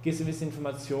gewisse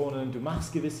Informationen, du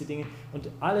machst gewisse Dinge und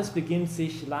alles beginnt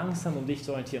sich langsam um dich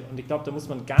zu orientieren. Und ich glaube, da muss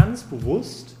man ganz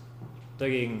bewusst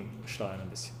dagegen steuern ein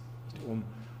bisschen, nicht?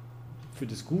 Für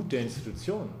das Gute der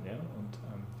Institution. Ja?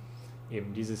 Und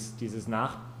eben dieses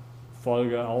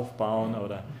Nachfolger aufbauen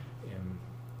oder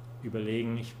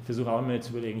überlegen. Ich versuche auch immer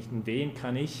zu überlegen, in wen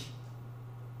kann ich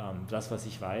das, was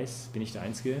ich weiß, bin ich der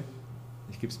Einzige?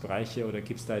 Gibt es Bereiche oder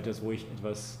gibt es da etwas, wo ich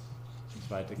etwas nicht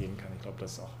weitergeben kann? Ich glaube,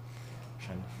 das ist auch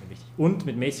scheint mir wichtig. Und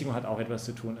mit Mäßigung hat auch etwas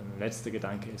zu tun. Ein letzter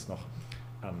Gedanke ist noch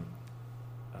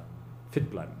fit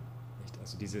bleiben. Nicht?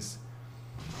 Also dieses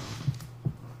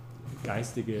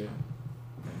geistige,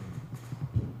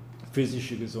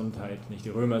 physische Gesundheit. Nicht? Die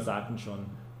Römer sagten schon,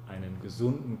 einen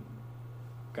gesunden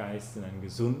Geist in einen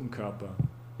gesunden Körper.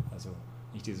 Also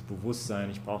nicht dieses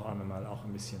Bewusstsein, ich brauche einmal auch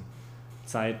ein bisschen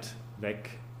Zeit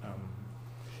weg.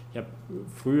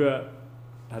 Früher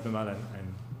hat mir mal ein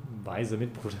weiser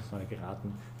Mitbruder mal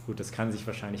geraten, gut, das kann sich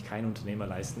wahrscheinlich kein Unternehmer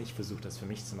leisten, ich versuche das für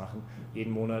mich zu machen,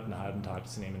 jeden Monat einen halben Tag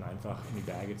zu nehmen, einfach in die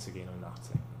Berge zu gehen und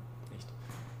nachzudenken. Nicht?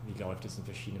 Wie läuft es in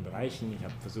verschiedenen Bereichen? Ich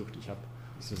habe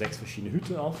so 6 verschiedene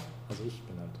Hüte auf, also ich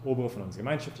bin halt Oberer von unserer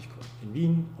Gemeinschaft, ich in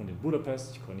Wien und in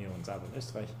Budapest, ich koordiniere uns selber in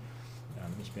Österreich,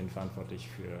 ich bin verantwortlich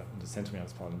für das Zentrum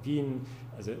Johannes Paul in Wien,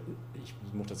 also ich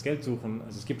muss das Geld suchen,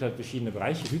 also es gibt halt verschiedene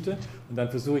Bereiche, Hüte, und dann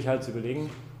versuche ich halt zu überlegen,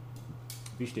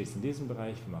 wie steht es in diesem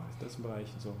Bereich, wie mache ich das im Bereich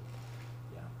und so.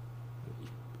 Ja,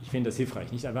 ich finde das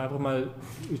hilfreich, nicht einfach mal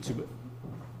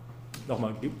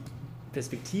nochmal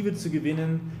Perspektive zu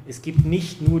gewinnen. Es gibt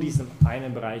nicht nur diesen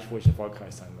einen Bereich, wo ich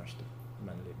erfolgreich sein möchte in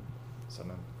meinem Leben,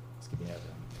 sondern es gibt mehrere.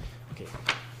 Okay.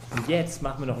 Und jetzt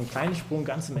machen wir noch einen kleinen Sprung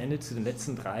ganz am Ende zu den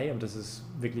letzten 3, und das ist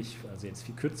wirklich, also jetzt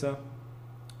viel kürzer.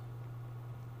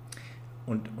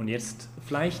 Und jetzt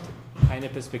vielleicht eine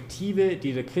Perspektive,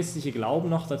 die der christliche Glauben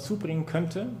noch dazu bringen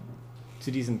könnte,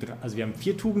 zu diesen 3, also wir haben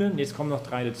 4 Tugenden, jetzt kommen noch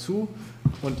 3 dazu,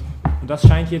 und das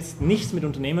scheint jetzt nichts mit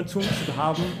Unternehmertum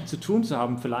zu tun zu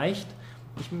haben, vielleicht.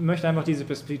 Ich möchte einfach diese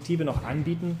Perspektive noch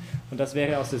anbieten, und das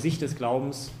wäre aus der Sicht des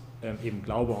Glaubens eben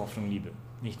Glaube, Hoffnung, Liebe,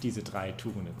 nicht diese 3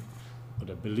 Tugenden.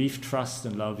 Oder Belief, Trust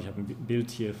and Love, ich habe ein Bild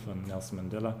hier von Nelson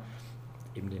Mandela,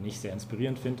 eben den ich sehr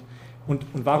inspirierend finde. Und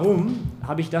warum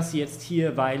habe ich das jetzt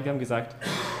hier? Weil wir haben gesagt,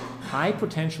 High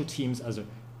Potential Teams, also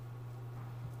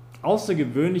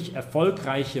außergewöhnlich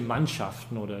erfolgreiche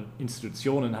Mannschaften oder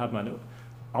Institutionen haben eine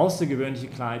außergewöhnliche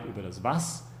Klarheit über das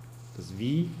Was, das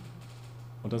Wie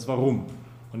und das Warum.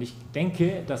 Und ich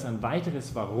denke, dass ein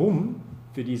weiteres Warum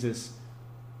für dieses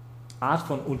Art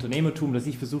von Unternehmertum, das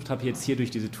ich versucht habe, jetzt hier durch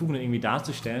diese Tugenden irgendwie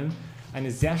darzustellen, eine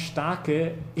sehr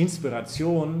starke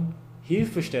Inspiration,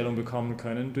 Hilfestellung bekommen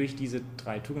können durch diese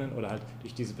 3 Tugenden oder halt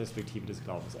durch diese Perspektive des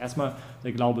Glaubens. Erstmal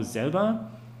der Glaube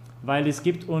selber, weil es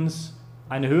gibt uns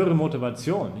eine höhere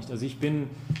Motivation. Nicht? Also ich bin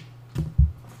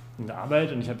in der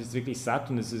Arbeit und ich habe jetzt wirklich satt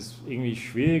und es ist irgendwie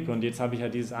schwierig und jetzt habe ich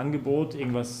halt dieses Angebot,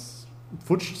 irgendwas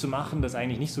futsch zu machen, das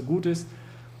eigentlich nicht so gut ist.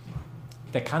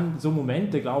 Da kann so ein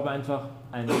Moment, der Glaube einfach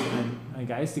einen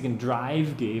geistigen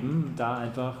Drive geben, da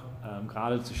einfach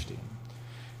gerade zu stehen.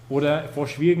 Oder vor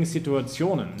schwierigen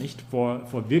Situationen, nicht vor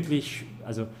wirklich,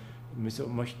 also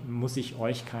muss ich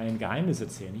euch kein Geheimnis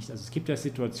erzählen. Nicht? Also es gibt ja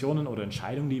Situationen oder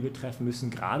Entscheidungen, die wir treffen müssen,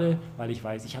 gerade weil ich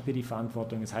weiß, ich habe hier die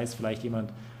Verantwortung. Das heißt, vielleicht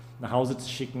jemand nach Hause zu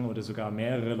schicken oder sogar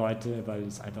mehrere Leute, weil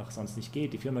es einfach sonst nicht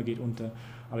geht. Die Firma geht unter.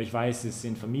 Aber ich weiß, es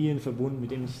sind Familien verbunden,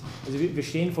 mit denen also wir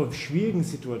stehen vor schwierigen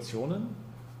Situationen.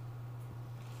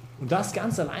 Und das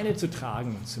ganz alleine zu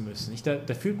tragen zu müssen, nicht?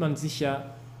 Da fühlt man sich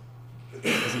ja.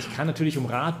 Also ich kann natürlich um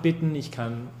Rat bitten, ich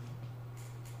kann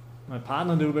mit meinem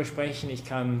Partner darüber sprechen, ich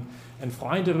kann einen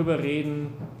Freund darüber reden,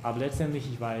 aber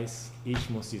letztendlich ich weiß, ich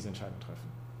muss diese Entscheidung treffen.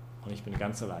 Und ich bin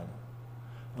ganz alleine.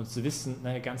 Und zu wissen,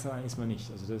 nein, ganz allein ist man nicht.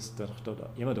 Also das ist doch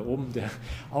jemand da oben, der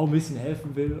auch ein bisschen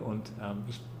helfen will und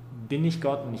ich bin nicht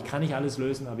Gott und ich kann nicht alles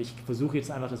lösen, aber ich versuche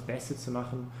jetzt einfach das Beste zu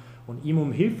machen und ihm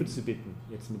um Hilfe zu bitten,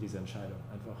 jetzt mit dieser Entscheidung.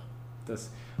 Einfach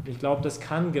das. Und ich glaube, das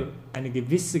kann eine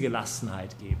gewisse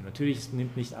Gelassenheit geben. Natürlich, es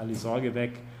nimmt nicht alle Sorge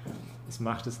weg, es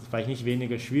macht es vielleicht nicht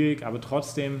weniger schwierig, aber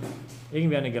trotzdem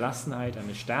irgendwie eine Gelassenheit,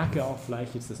 eine Stärke auch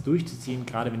vielleicht, jetzt das durchzuziehen,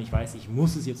 gerade wenn ich weiß, ich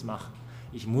muss es jetzt machen,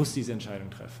 ich muss diese Entscheidung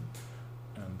treffen.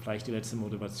 Vielleicht die letzte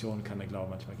Motivation kann der Glaube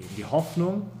manchmal geben. Die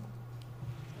Hoffnung,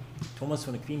 Thomas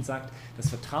von Aquin sagt, das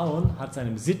Vertrauen hat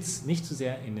seinen Sitz nicht so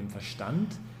sehr in dem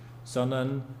Verstand,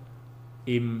 sondern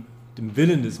in dem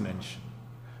Willen des Menschen.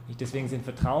 Deswegen sind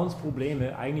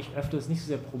Vertrauensprobleme eigentlich öfters nicht so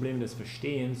sehr Probleme des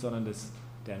Verstehens, sondern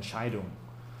der Entscheidung.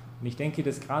 Und ich denke,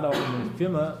 dass gerade auch in der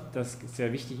Firma das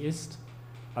sehr wichtig ist.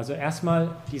 Also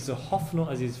erstmal diese Hoffnung,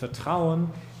 also dieses Vertrauen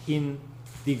in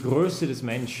die Größe des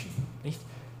Menschen. Nicht?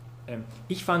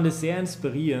 Ich fand es sehr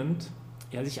inspirierend,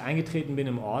 als ich eingetreten bin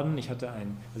im Orden. Ich hatte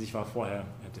ich war vorher,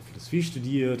 hatte Philosophie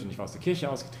studiert und ich war aus der Kirche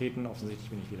ausgetreten. Offensichtlich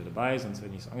bin ich wieder dabei, sonst wäre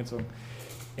ich nicht so angezogen.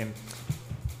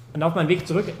 Und auf meinem Weg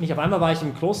zurück, nicht auf einmal war ich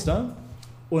im Kloster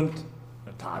und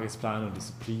Tagesplan und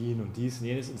Disziplin und dies und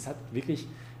jenes. Und es hat wirklich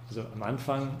Also am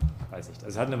Anfang, weiß ich,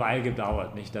 es hat eine Weile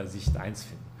gedauert, nicht, dass ich eins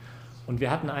finde. Und wir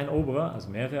hatten einen Oberer, also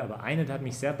mehrere, aber einer, der hat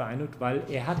mich sehr beeindruckt, weil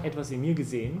er hat etwas in mir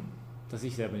gesehen, das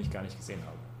ich selber gar nicht gesehen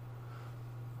habe.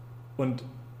 Und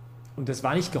das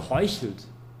war nicht geheuchelt.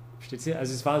 Versteht ihr?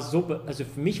 Also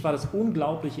für mich war das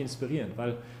unglaublich inspirierend,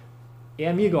 weil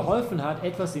er mir geholfen hat,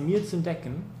 etwas in mir zu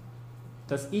entdecken,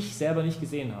 das ich selber nicht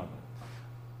gesehen habe.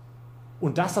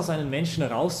 Und das aus einem Menschen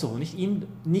herauszuholen,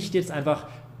 nicht jetzt einfach,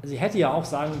 also ich hätte ja auch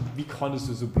sagen, wie konntest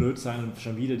du so blöd sein und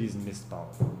schon wieder diesen Mist bauen.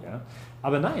 Ja?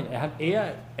 Aber nein, er hat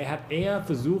eher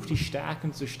versucht, die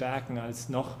Stärken zu stärken, als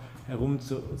noch herum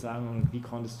zu sagen, und wie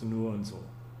konntest du nur und so.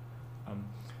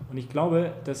 Und ich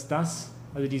glaube, dass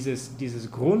also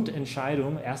dieses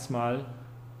Grundentscheidung erstmal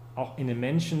auch in den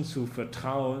Menschen zu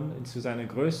vertrauen, zu seiner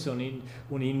Größe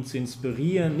und ihn zu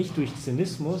inspirieren, nicht durch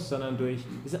Zynismus, sondern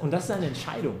und das ist eine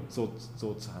Entscheidung, so zu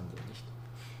handeln, nicht?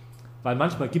 Weil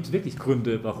manchmal gibt es wirklich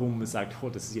Gründe, warum es sagt, oh,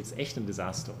 das ist jetzt echt ein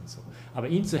Desaster und so. Aber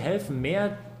ihm zu helfen,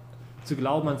 mehr zu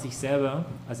glauben an sich selber,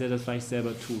 als er das vielleicht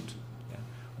selber tut.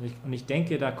 Ja? Und ich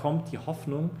denke, da kommt die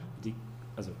Hoffnung,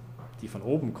 die von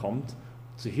oben kommt,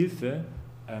 zu Hilfe,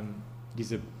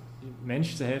 diese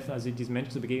Menschen zu helfen, also diesen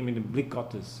Menschen zu begegnen mit dem Blick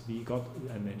Gottes, wie Gott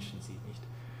einen Menschen sieht, nicht?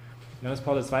 Johannes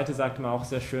Paul II. Sagte mal auch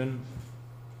sehr schön,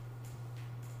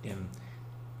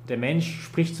 der Mensch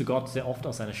spricht zu Gott sehr oft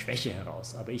aus seiner Schwäche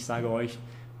heraus, aber ich sage euch,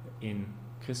 in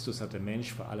Christus hat der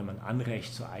Mensch vor allem ein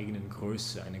Anrecht zur eigenen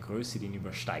Größe, eine Größe, die ihn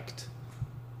übersteigt.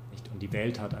 Nicht? Und die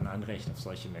Welt hat ein Anrecht auf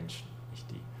solche Menschen, nicht?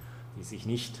 Die sich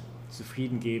nicht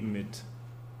zufrieden geben mit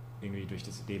irgendwie durch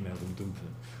das Leben herumdümpeln.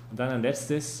 Und dann ein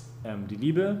letztes, die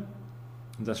Liebe,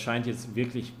 und das scheint jetzt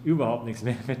wirklich überhaupt nichts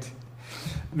mehr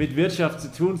mit Wirtschaft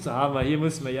zu tun zu haben, weil hier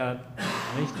muss man ja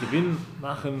nicht Gewinn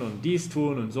machen und dies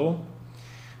tun und so.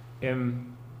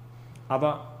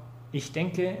 Aber ich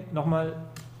denke nochmal,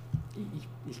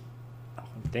 ich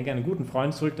denke an einen guten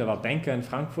Freund zurück, der war Banker in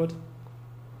Frankfurt,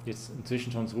 jetzt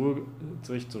inzwischen schon zur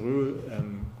Ruhe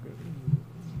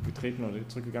getreten oder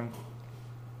zurückgegangen.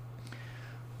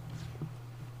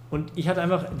 Und ich hatte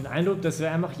einfach den Eindruck, dass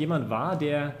er einfach jemand war,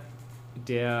 der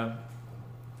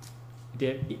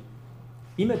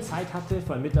immer Zeit hatte,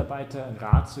 für einen Mitarbeiter einen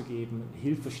Rat zu geben,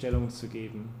 Hilfestellung zu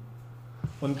geben.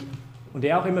 Und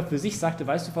der auch immer für sich sagte,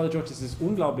 weißt du, Father George, das ist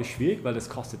unglaublich schwierig, weil das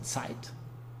kostet Zeit.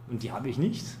 Und die habe ich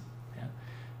nicht. Ja.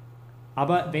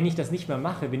 Aber wenn ich das nicht mehr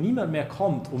mache, wenn niemand mehr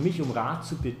kommt, um mich um Rat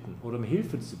zu bitten oder um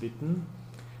Hilfe zu bitten,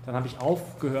 dann habe ich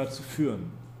aufgehört zu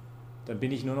führen. Dann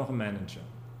bin ich nur noch ein Manager,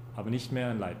 aber nicht mehr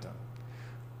ein Leiter.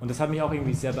 Und das hat mich auch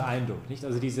irgendwie sehr beeindruckt. Nicht?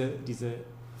 Also diese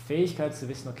Fähigkeit zu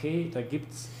wissen, okay, da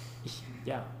gibt's,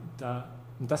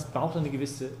 und das braucht eine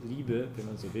gewisse Liebe, wenn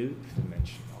man so will, für den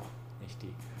Menschen auch, nicht?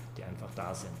 Die einfach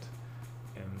da sind.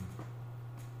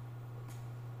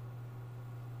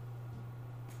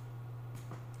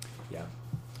 Ja,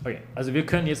 okay, also wir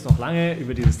können jetzt noch lange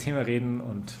über dieses Thema reden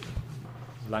und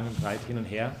lang und breit hin und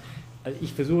her. Also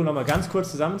ich versuche nochmal ganz kurz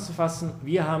zusammenzufassen.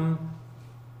 Wir haben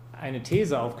eine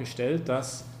These aufgestellt,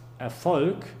 dass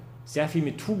Erfolg sehr viel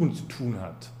mit Tugend zu tun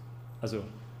hat. Also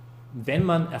wenn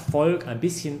man Erfolg ein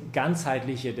bisschen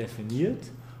ganzheitlicher definiert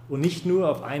und nicht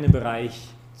nur auf einen Bereich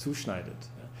zuschneidet.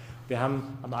 Wir haben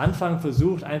am Anfang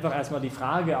versucht, einfach erstmal die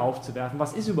Frage aufzuwerfen,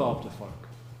 was ist überhaupt Erfolg?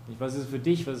 Was ist für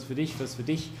dich, was ist für dich, was ist für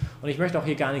dich? Und ich möchte auch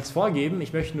hier gar nichts vorgeben,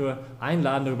 ich möchte nur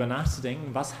einladen, darüber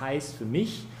nachzudenken, was heißt für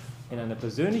mich in einer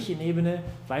persönlichen Ebene,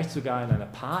 vielleicht sogar in einer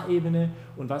Paarebene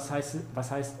und was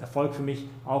heißt Erfolg für mich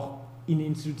auch in der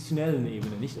institutionellen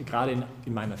Ebene, nicht gerade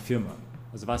in meiner Firma.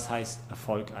 Also was heißt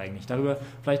Erfolg eigentlich? Darüber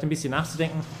vielleicht ein bisschen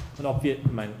nachzudenken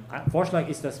und mein Vorschlag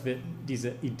ist, dass wir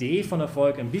diese Idee von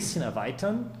Erfolg ein bisschen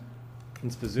erweitern,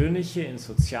 ins Persönliche, ins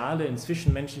Soziale, ins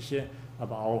Zwischenmenschliche,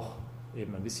 aber auch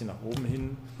eben ein bisschen nach oben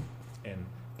hin.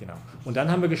 Genau. Und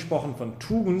dann haben wir gesprochen von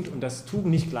Tugend und dass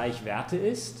Tugend nicht gleich Werte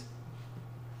ist.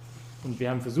 Und wir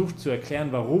haben versucht zu erklären,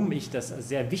 warum ich das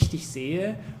sehr wichtig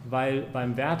sehe, weil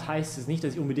beim Wert heißt es nicht,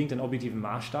 dass ich unbedingt einen objektiven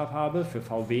Maßstab habe. Für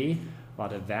VW war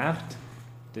der Wert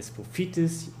des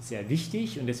Profites sehr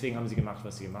wichtig und deswegen haben sie gemacht,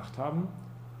 was sie gemacht haben.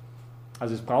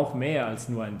 Also es braucht mehr als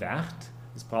nur einen Wert,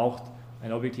 es braucht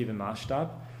einen objektiven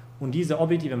Maßstab und dieser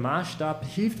objektive Maßstab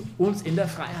hilft uns in der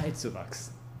Freiheit zu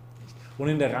wachsen und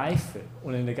in der Reife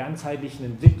und in der ganzheitlichen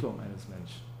Entwicklung eines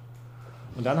Menschen.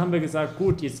 Und dann haben wir gesagt,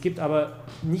 gut, jetzt gibt aber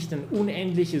nicht eine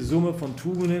unendliche Summe von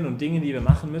Tugenden und Dingen, die wir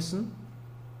machen müssen,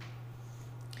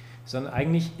 sondern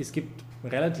eigentlich, es gibt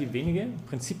relativ wenige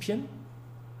Prinzipien.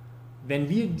 Wenn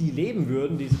wir die leben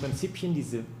würden, diese Prinzipien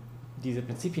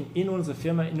in unserer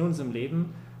Firma, in unserem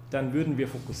Leben, dann würden wir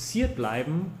fokussiert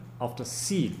bleiben auf das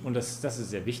Ziel. Und das ist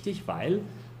sehr wichtig, weil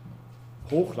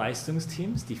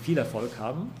Hochleistungsteams, die viel Erfolg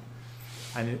haben,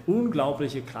 eine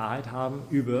unglaubliche Klarheit haben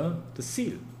über das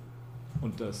Ziel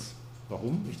und das,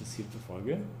 warum ich das Ziel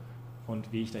verfolge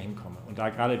und wie ich dahin komme. Und da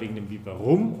gerade wegen dem Wie,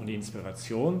 Warum und die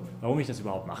Inspiration, warum ich das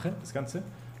überhaupt mache, das Ganze,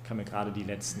 kann mir gerade die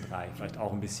letzten 3 vielleicht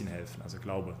auch ein bisschen helfen. Also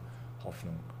Glaube,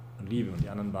 Hoffnung und Liebe. Und die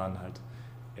anderen waren halt,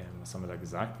 was haben wir da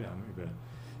gesagt? Wir haben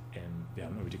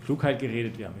über die Klugheit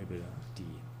geredet, wir haben über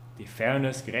die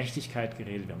Fairness, Gerechtigkeit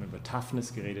geredet, wir haben über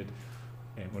Toughness geredet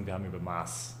und wir haben über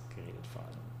Maß geredet vor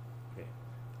allem. Okay.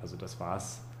 Also das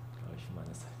war's, glaube ich, von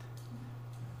meiner Seite.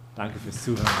 Danke fürs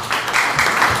Zuhören.